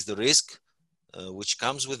 What is the risk which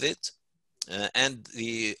comes with it? And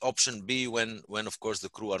the option B, when of course the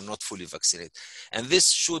crew are not fully vaccinated. And this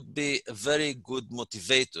should be a very good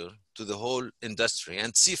motivator to the whole industry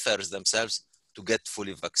and seafarers themselves to get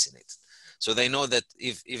fully vaccinated. So they know that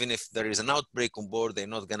even if there is an outbreak on board, they're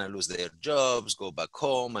not gonna lose their jobs, go back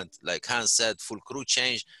home, and like Hans said, full crew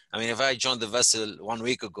change. I mean, if I joined the vessel 1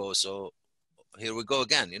 week ago, so here we go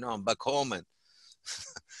again, I'm back home and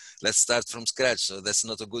let's start from scratch. So that's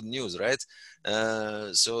not a good news, right?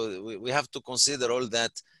 So we have to consider all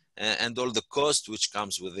that and all the cost which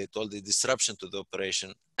comes with it, all the disruption to the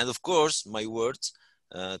operation. And of course, my words,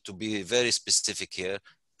 to be very specific here,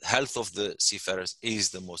 health of the seafarers is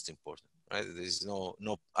the most important, right? There is no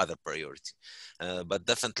other priority. But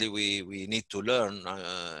definitely we need to learn,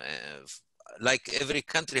 like every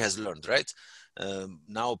country has learned, right?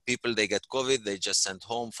 Now people, they get COVID, they just sent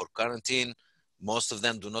home for quarantine. Most of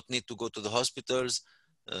them do not need to go to the hospitals.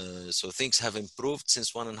 So things have improved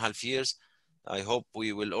since 1.5 years. I hope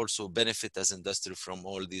we will also benefit as industry from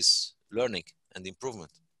all this learning and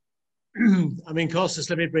improvement. I mean, Kostas,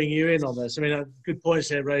 let me bring you in on this. I mean, good points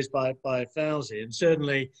here raised by Fauzi, and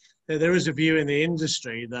certainly there is a view in the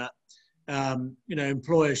industry that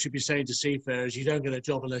employers should be saying to seafarers, you don't get a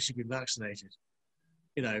job unless you've been vaccinated,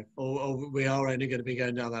 or we are only going to be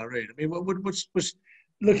going down that route. I mean, what's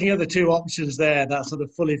looking at the two options there, that sort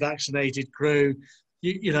of fully vaccinated crew,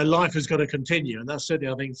 life has got to continue, and that's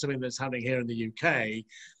certainly, I think, something that's happening here in the UK,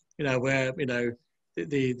 where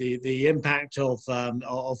the impact of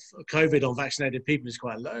COVID on vaccinated people is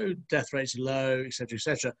quite low, death rates are low, etc.,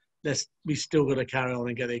 etc. We still got to carry on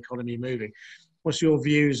and get the economy moving. What's your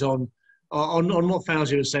views on what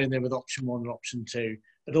Fauzi was saying there with option one and option two,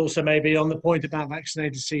 but also maybe on the point about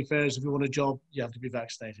vaccinated seafarers? If you want a job, you have to be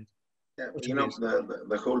vaccinated. Yeah,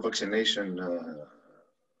 the whole vaccination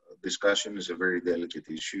discussion is a very delicate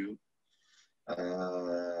issue.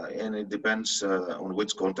 And it depends on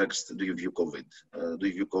which context do you view COVID. Do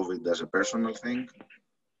you view COVID as a personal thing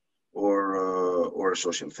or a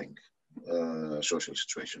social thing, social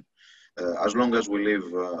situation? As long as we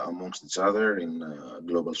live amongst each other in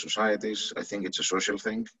global societies, I think it's a social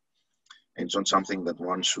thing. It's not something that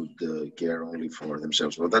one should care only for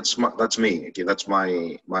themselves. But that's me. Okay, that's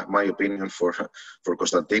my opinion for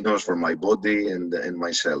Konstantinos, for my body and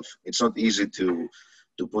myself. It's not easy to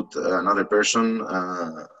put another person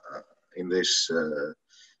in this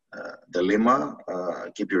dilemma: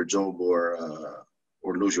 keep your job or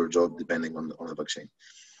lose your job, depending on the vaccine.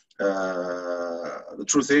 The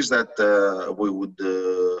truth is that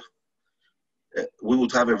we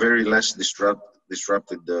would have a very less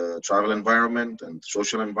disrupted travel environment and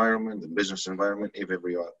social environment and business environment if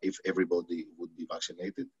everybody would be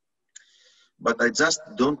vaccinated. But I just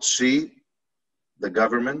don't see the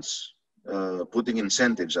governments putting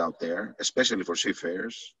incentives out there, especially for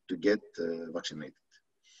seafarers, to get vaccinated.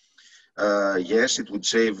 Yes, it would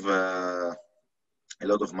save a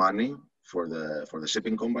lot of money for the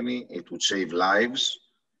shipping company. It would save lives.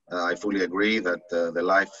 I fully agree that the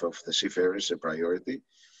life of the seafarer is a priority,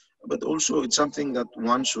 but also it's something that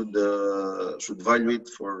one should value it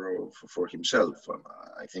for himself.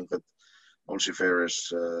 I think that all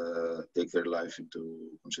seafarers take their life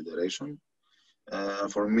into consideration.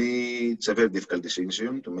 For me, it's a very difficult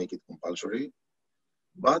decision to make it compulsory,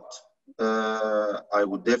 but I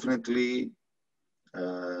would definitely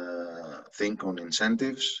think on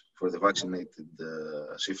incentives for the vaccinated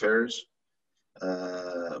seafarers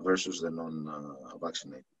versus the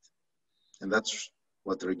non-vaccinated. And that's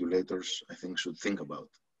what regulators, I think, should think about.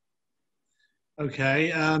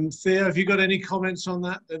 Okay. Theo, have you got any comments on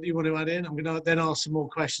that you want to add in? I'm going to then ask some more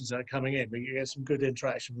questions that are coming in. We can get some good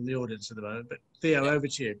interaction from the audience at the moment. But Theo, over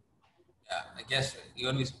to you. Yeah, I guess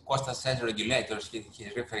even with Costa says regulators,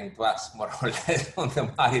 he's referring to us more or less on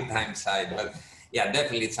the maritime side. But yeah,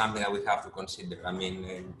 definitely it's something that we have to consider. I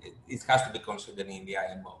mean, it has to be considered in the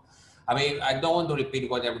IMO. I mean, I don't want to repeat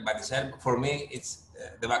what everybody said. For me, it's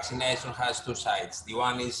the vaccination has two sides. The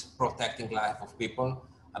one is protecting life of people.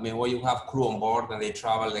 I mean, when you have crew on board and they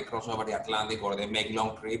travel, they cross over the Atlantic or they make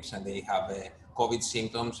long trips and they have COVID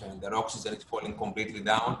symptoms and their oxygen is falling completely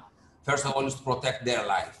down. First of all, is to protect their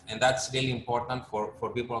life. And that's really important for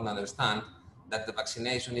people to understand that the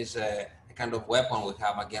vaccination is a kind of weapon we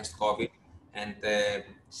have against COVID. And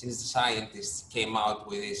since the scientists came out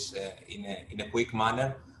with this in a quick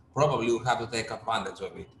manner, probably we have to take advantage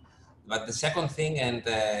of it. But the second thing, and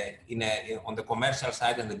on the commercial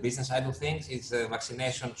side and the business side of things, is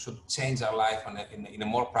vaccination should change our life in a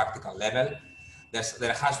more practical level.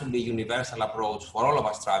 There has to be a universal approach for all of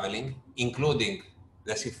us traveling, including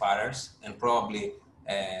the seafarers, and probably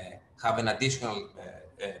have an additional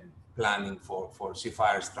planning for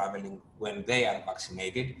seafarers traveling when they are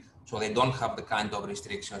vaccinated, so they don't have the kind of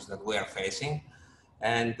restrictions that we are facing.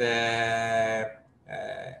 And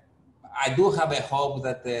I do have a hope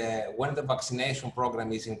that when the vaccination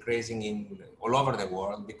program is increasing all over the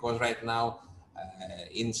world, because right now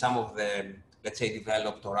in some of the, let's say,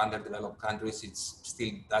 developed or underdeveloped countries, it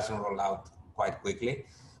still doesn't roll out quite quickly.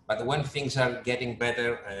 But when things are getting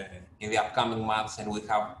better in the upcoming months and we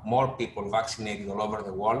have more people vaccinated all over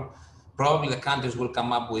the world, probably the countries will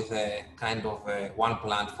come up with a kind of one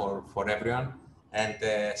plan for everyone, and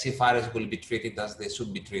seafarers will be treated as they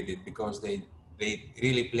should be treated, because they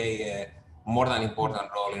really play a more than important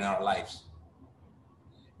role in our lives.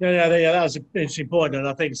 Yeah, that's an interesting point, and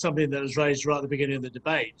I think something that was raised right at the beginning of the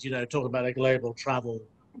debate, talking about a global travel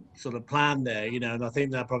sort of plan there, and I think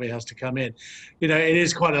that probably has to come in. It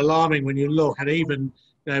is quite alarming when you look at even,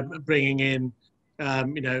 bringing in,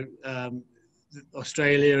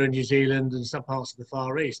 Australia and New Zealand and some parts of the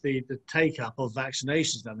Far East, the take-up of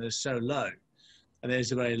vaccinations down there is so low, and it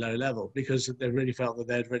is a very low level, because they really felt that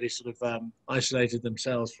they'd really sort of isolated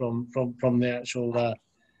themselves from the actual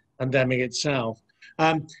pandemic itself.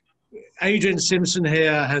 Adrian Simpson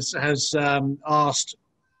here has asked,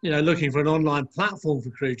 looking for an online platform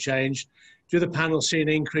for crew change, do the panel see an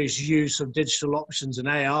increased use of digital options and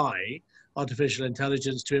AI, artificial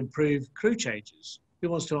intelligence, to improve crew changes? Who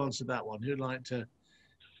wants to answer that one? Who'd like to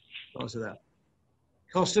answer that?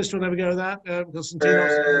 Kostas, do you want to have a go at that?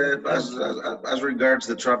 Konstantinos? As regards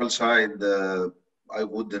the travel side, I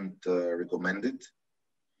wouldn't recommend it,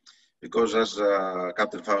 because as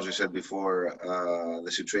Captain Fauzi said before,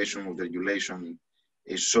 the situation with regulation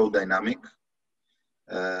is so dynamic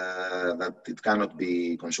that it cannot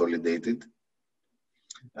be consolidated.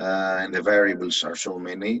 And the variables are so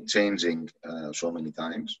many, changing so many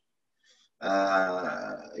times.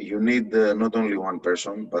 You need not only one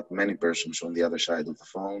person, but many persons on the other side of the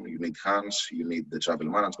phone. You need hands, you need the travel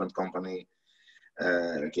management company,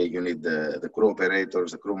 you need the crew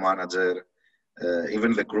operators, the crew manager,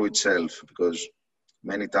 even the crew itself, because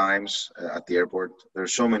many times at the airport, there are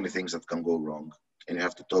so many things that can go wrong, and you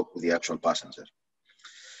have to talk with the actual passenger.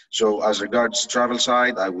 So as regards travel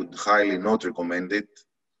side, I would highly not recommend it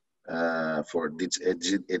for a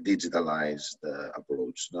digitalized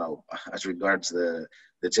approach. Now, as regards the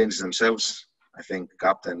changes themselves, I think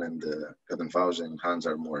Captain and Captain Fauzi and Hans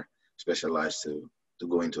are more specialized to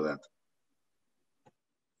go into that.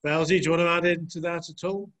 Fauzi, do you want to add into that at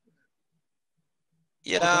all?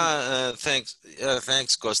 Yeah, thanks.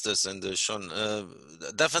 Thanks, Kostas and Sean.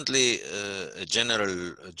 Definitely a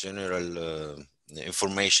general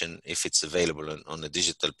information, if it's available on a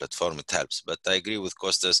digital platform, it helps. But I agree with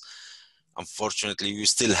Kostas. Unfortunately, you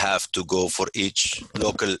still have to go for each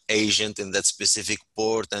local agent in that specific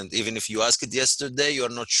port. And even if you asked it yesterday, you are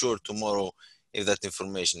not sure tomorrow if that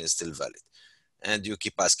information is still valid. And you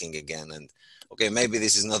keep asking again. And okay, maybe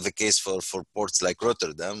this is not the case for ports like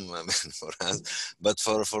Rotterdam, I mean, for us, but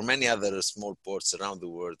for many other small ports around the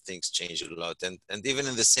world, things change a lot. And even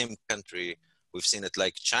in the same country, we've seen it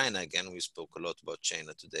like China. Again, we spoke a lot about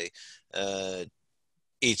China today.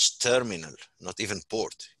 Each terminal, not even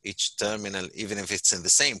port, each terminal, even if it's in the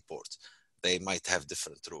same port, they might have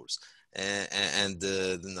different rules.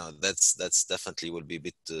 No, that's definitely will be a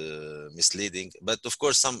bit misleading. But of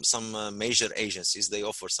course, some major agencies, they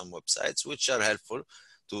offer some websites which are helpful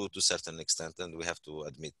to a certain extent, and we have to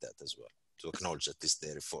admit that as well, to acknowledge at least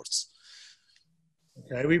their efforts.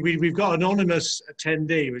 Okay, we've got anonymous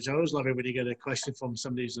attendee, which I always love it when you get a question from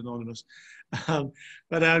somebody who's anonymous.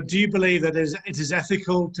 But do you believe that it is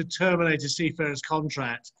ethical to terminate a seafarer's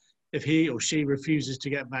contract if he or she refuses to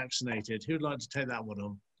get vaccinated? Who'd like to take that one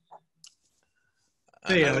on?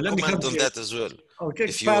 Theo, let me come on that as well. Okay,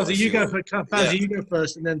 Fauzi, you go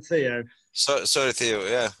first, and then Theo. Sorry, Theo.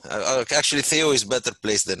 Yeah, actually, Theo is better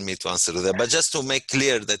placed than me to answer that. But just to make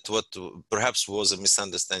clear that what perhaps was a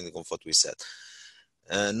misunderstanding of what we said.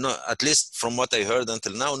 No, at least from what I heard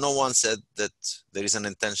until now, no one said that there is an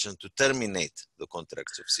intention to terminate the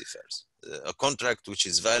contracts of seafarers. A contract which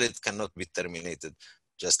is valid cannot be terminated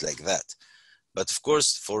just like that. But of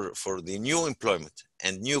course, for the new employment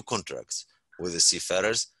and new contracts with the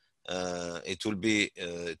seafarers, it will be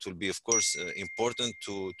of course important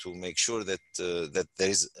to make sure that that there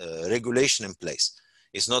is a regulation in place.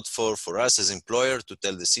 It's not for us as employer to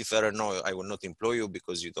tell the seafarer, no, I will not employ you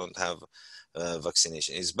because you don't have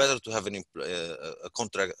vaccination. It's better to have a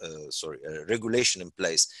regulation in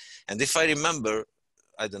place. And if I remember,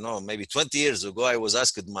 I don't know, maybe 20 years ago, I was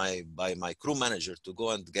asked by my crew manager to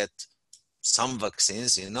go and get some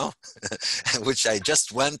vaccines, you know, which I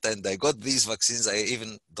just went and I got these vaccines. I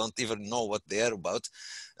don't even know what they are about.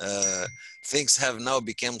 Things have now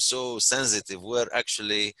become so sensitive where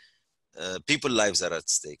actually people's lives are at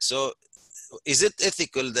stake. So is it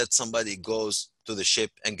ethical that somebody goes to the ship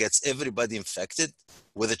and gets everybody infected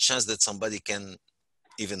with a chance that somebody can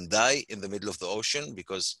even die in the middle of the ocean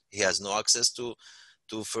because he has no access to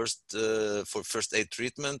first aid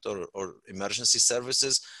treatment or emergency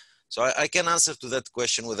services? So I can answer to that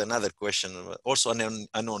question with another question, also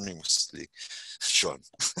anonymously, Sean.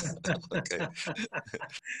 Okay.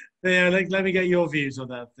 Theo, let me get your views on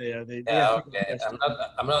that, Theo. Okay.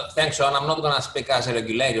 I'm not. Thanks, Sean. I'm not going to speak as a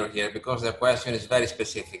regulator here because the question is very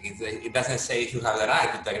specific. It doesn't say if you have the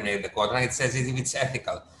right to terminate the contract. It says if it's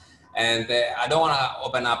ethical. And I don't want to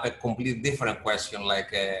open up a completely different question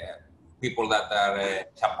like people that are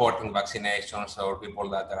supporting vaccinations or people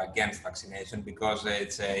that are against vaccination, because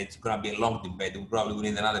it's going to be a long debate. We probably will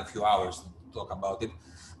need another few hours to talk about it.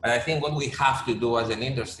 But I think what we have to do as an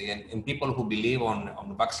industry and people who believe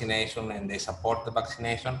on vaccination and they support the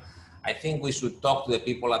vaccination, I think we should talk to the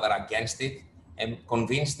people that are against it and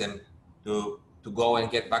convince them to go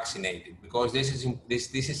and get vaccinated, because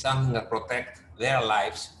this is something that protects their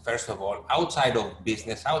lives, first of all, outside of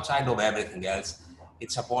business, outside of everything else.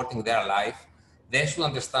 It's supporting their life. They should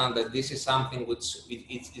understand that this is something which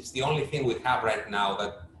it's the only thing we have right now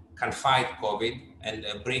that can fight COVID and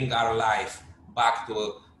bring our life back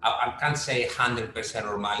to, I can't say 100%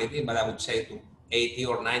 normality, but I would say to 80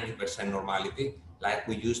 or 90% normality, like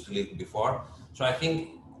we used to live before. So I think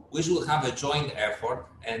we should have a joint effort,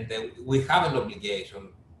 and we have an obligation,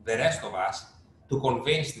 the rest of us, to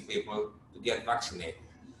convince the people to get vaccinated.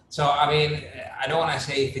 So, I mean, I don't want to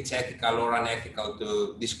say if it's ethical or unethical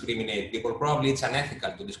to discriminate people. Probably it's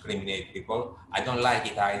unethical to discriminate people. I don't like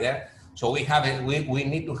it either. So we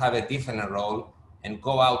need to have a different role and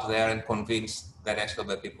go out there and convince the rest of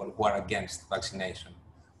the people who are against vaccination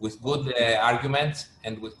with good arguments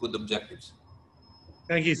and with good objectives.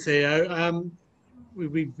 Thank you, Theo.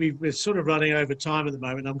 We're sort of running over time at the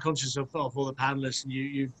moment. I'm conscious of all the panelists, and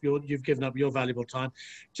you've given up your valuable time.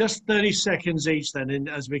 Just 30 seconds each then,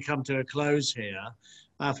 as we come to a close here,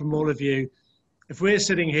 from all of you. if we're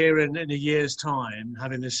sitting here in a year's time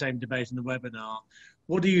having the same debate in the webinar,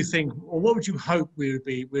 what do you think, or what would you hope we'd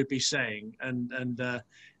be saying? And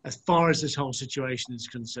as far as this whole situation is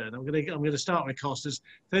concerned, I'm going to start with Costas.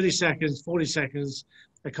 30 seconds, 40 seconds.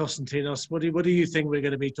 Konstantinos, what do you think we're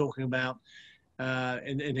going to be talking about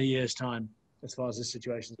in a year's time as far as this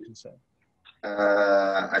situation is concerned?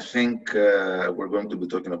 I think we're going to be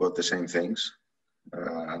talking about the same things,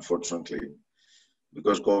 unfortunately,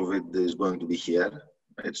 because COVID is going to be here.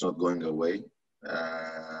 It's not going away.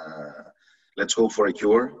 Let's hope for a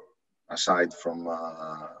cure, aside from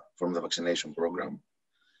the vaccination program.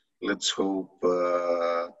 Let's hope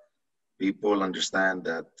people understand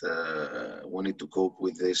that we need to cope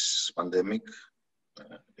with this pandemic.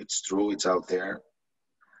 It's true, it's out there.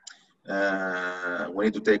 We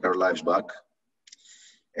need to take our lives back.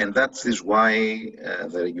 And that is why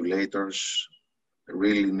the regulators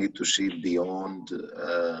really need to see beyond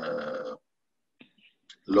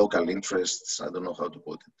local interests. I don't know how to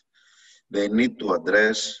put it. They need to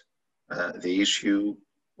address the issue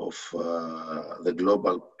of the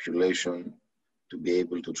global population to be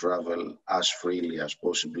able to travel as freely as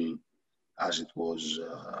possible as it was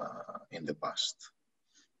in the past.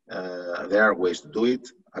 There are ways to do it,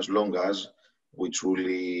 as long as we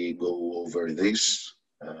truly go over this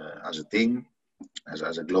as a team,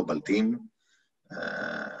 as a global team.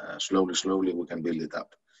 Slowly we can build it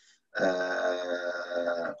up.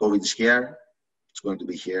 COVID is here, it's going to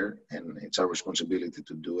be here, and it's our responsibility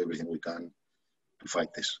to do everything we can to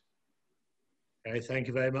fight this. Okay, thank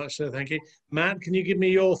you very much, sir. Thank you. Matt, can you give me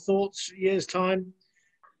your thoughts, year's time,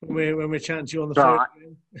 when we're chatting to you on the phone?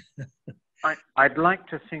 I'd like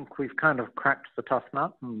to think we've kind of cracked the tough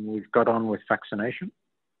nut and we've got on with vaccination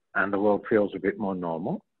and the world feels a bit more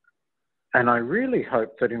normal. And I really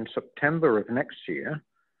hope that in September of next year,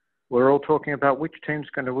 we're all talking about which team's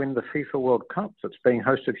going to win the FIFA World Cup that's being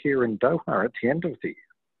hosted here in Doha at the end of the year.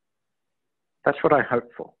 That's what I hope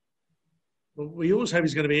for. Well, we always hope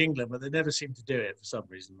it's going to be England, but they never seem to do it for some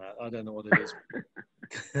reason, Matt. I don't know what it is.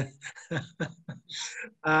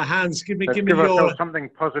 Hans, give me your... something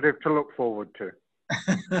positive to look forward to.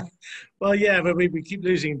 Well, yeah, but we keep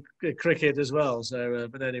losing cricket as well. So,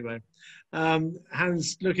 but anyway,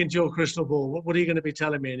 Hans, look into your crystal ball. What are you going to be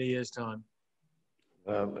telling me in a year's time?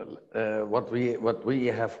 What we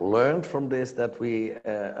have learned from this, that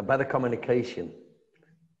a better communication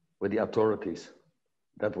with the authorities,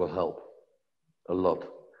 that will help a lot,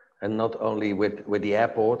 and not only with the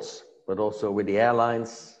airports, but also with the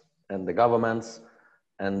airlines and the governments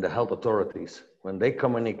and the health authorities. When they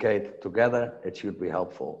communicate together, it should be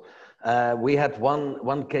helpful. We had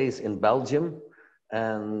one case in Belgium,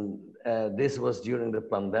 and this was during the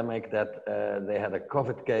pandemic, that they had a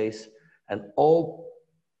COVID case, and all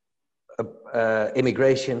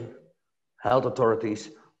immigration, health authorities,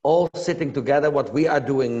 all sitting together, what we are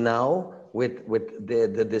doing now with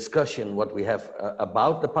the discussion, what we have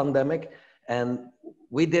about the pandemic. And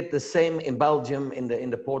we did the same in Belgium, in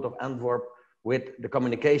the port of Antwerp, with the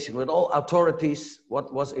communication with all authorities,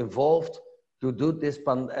 what was involved to do this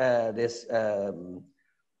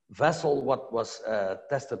vessel, what was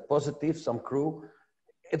tested positive, some crew.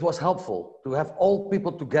 It was helpful to have all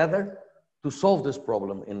people together to solve this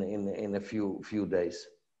problem in a few days.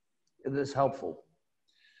 It is helpful.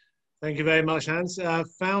 Thank you very much, Hans.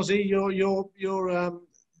 Fauzi, your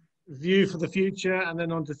view for the future, and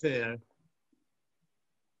then on to Theo.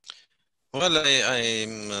 Well,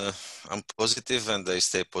 I'm positive, and I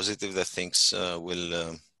stay positive that things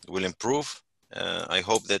will improve. I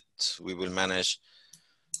hope that we will manage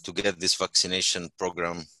to get this vaccination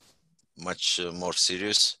program much more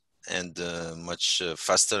serious and much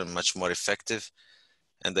faster and much more effective.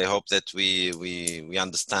 And I hope that we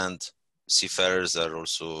understand seafarers are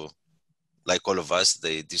also, like all of us,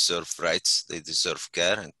 they deserve rights, they deserve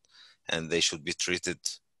care, and they should be treated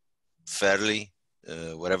fairly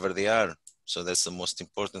wherever they are. So that's the most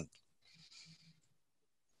important.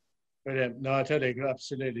 Brilliant. No, I totally agree.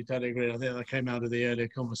 Absolutely, totally agree. I think that came out of the earlier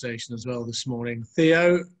conversation as well this morning.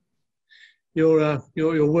 Theo, your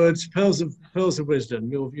words, pearls of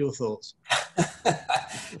wisdom. Your thoughts.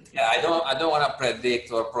 Yeah, I don't want to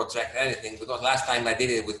predict or project anything, because last time I did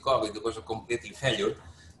it with COVID, it was a complete failure.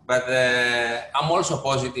 But I'm also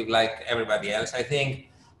positive, like everybody else. I think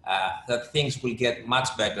that things will get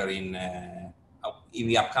much better in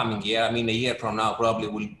the upcoming year. I mean, a year from now, probably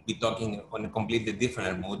we'll be talking on a completely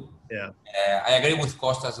different mood. Yeah. I agree with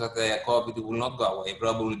Kostas that COVID will not go away.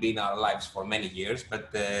 Probably will be in our lives for many years, but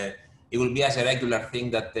it will be as a regular thing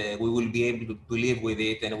that we will be able to live with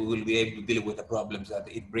it, and we will be able to deal with the problems that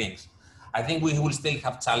it brings. I think we will still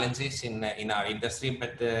have challenges in our industry,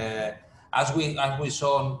 but as we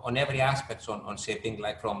saw on every aspect on shipping,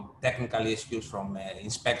 like from technical issues, from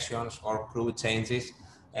inspections or crew changes,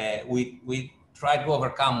 we tried to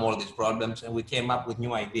overcome all these problems, and we came up with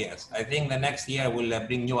new ideas. I think the next year will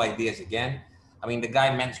bring new ideas again. I mean, the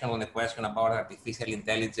guy mentioned on the question about artificial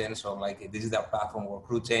intelligence or like a digital platform or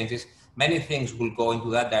crew changes. Many things will go into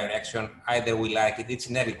that direction. Either we like it, it's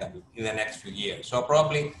inevitable in the next few years. So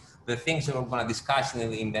probably the things that we're going to discuss in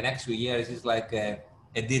the next few years is like a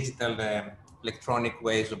digital, electronic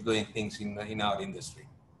ways of doing things in our industry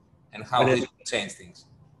and how this will change things.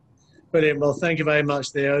 Brilliant. Well, thank you very much,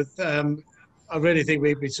 Theo. I really think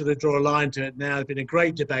we sort of draw a line to it now. It's been a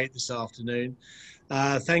great debate this afternoon.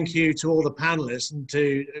 Thank you to all the panelists and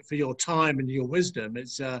for your time and your wisdom.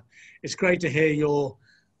 It's great to hear your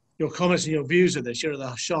comments and your views of this. You're at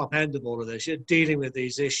the sharp end of all of this. You're dealing with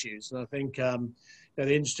these issues, and I think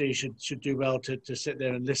the industry should do well to sit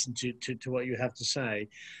there and listen to what you have to say.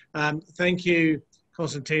 Thank you,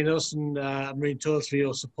 Konstantinos and Marine Tours, for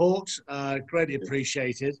your support. Greatly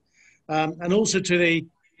appreciated, and also to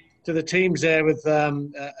the teams there with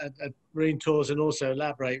at Marine Tours, and also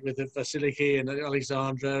Elaborate with Vasiliki and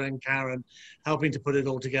Alexandra and Karen helping to put it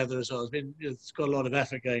all together as well. It's got a lot of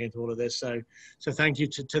effort going into all of this, so thank you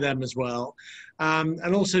to them as well,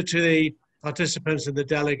 and also to the participants and the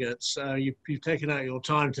delegates. You've taken out your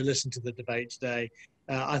time to listen to the debate today.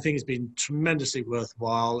 I think it's been tremendously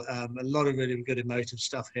worthwhile. A lot of really good emotive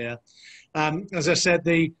stuff here. As I said,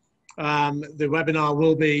 the webinar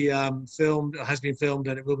will be filmed, has been filmed,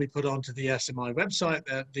 and it will be put onto the SMI website,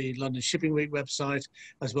 the London Shipping Week website,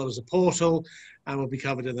 as well as a portal, and will be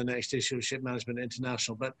covered in the next issue of Ship Management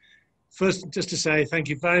International. But first, just to say thank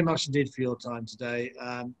you very much indeed for your time today.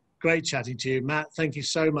 Great chatting to you. Matt, thank you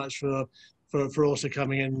so much for also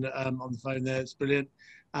coming in on the phone there. It's brilliant.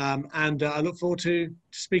 And I look forward to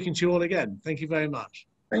speaking to you all again. Thank you very much.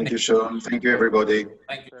 Thank you, Sean. Thank you, everybody.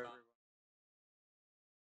 Thank you.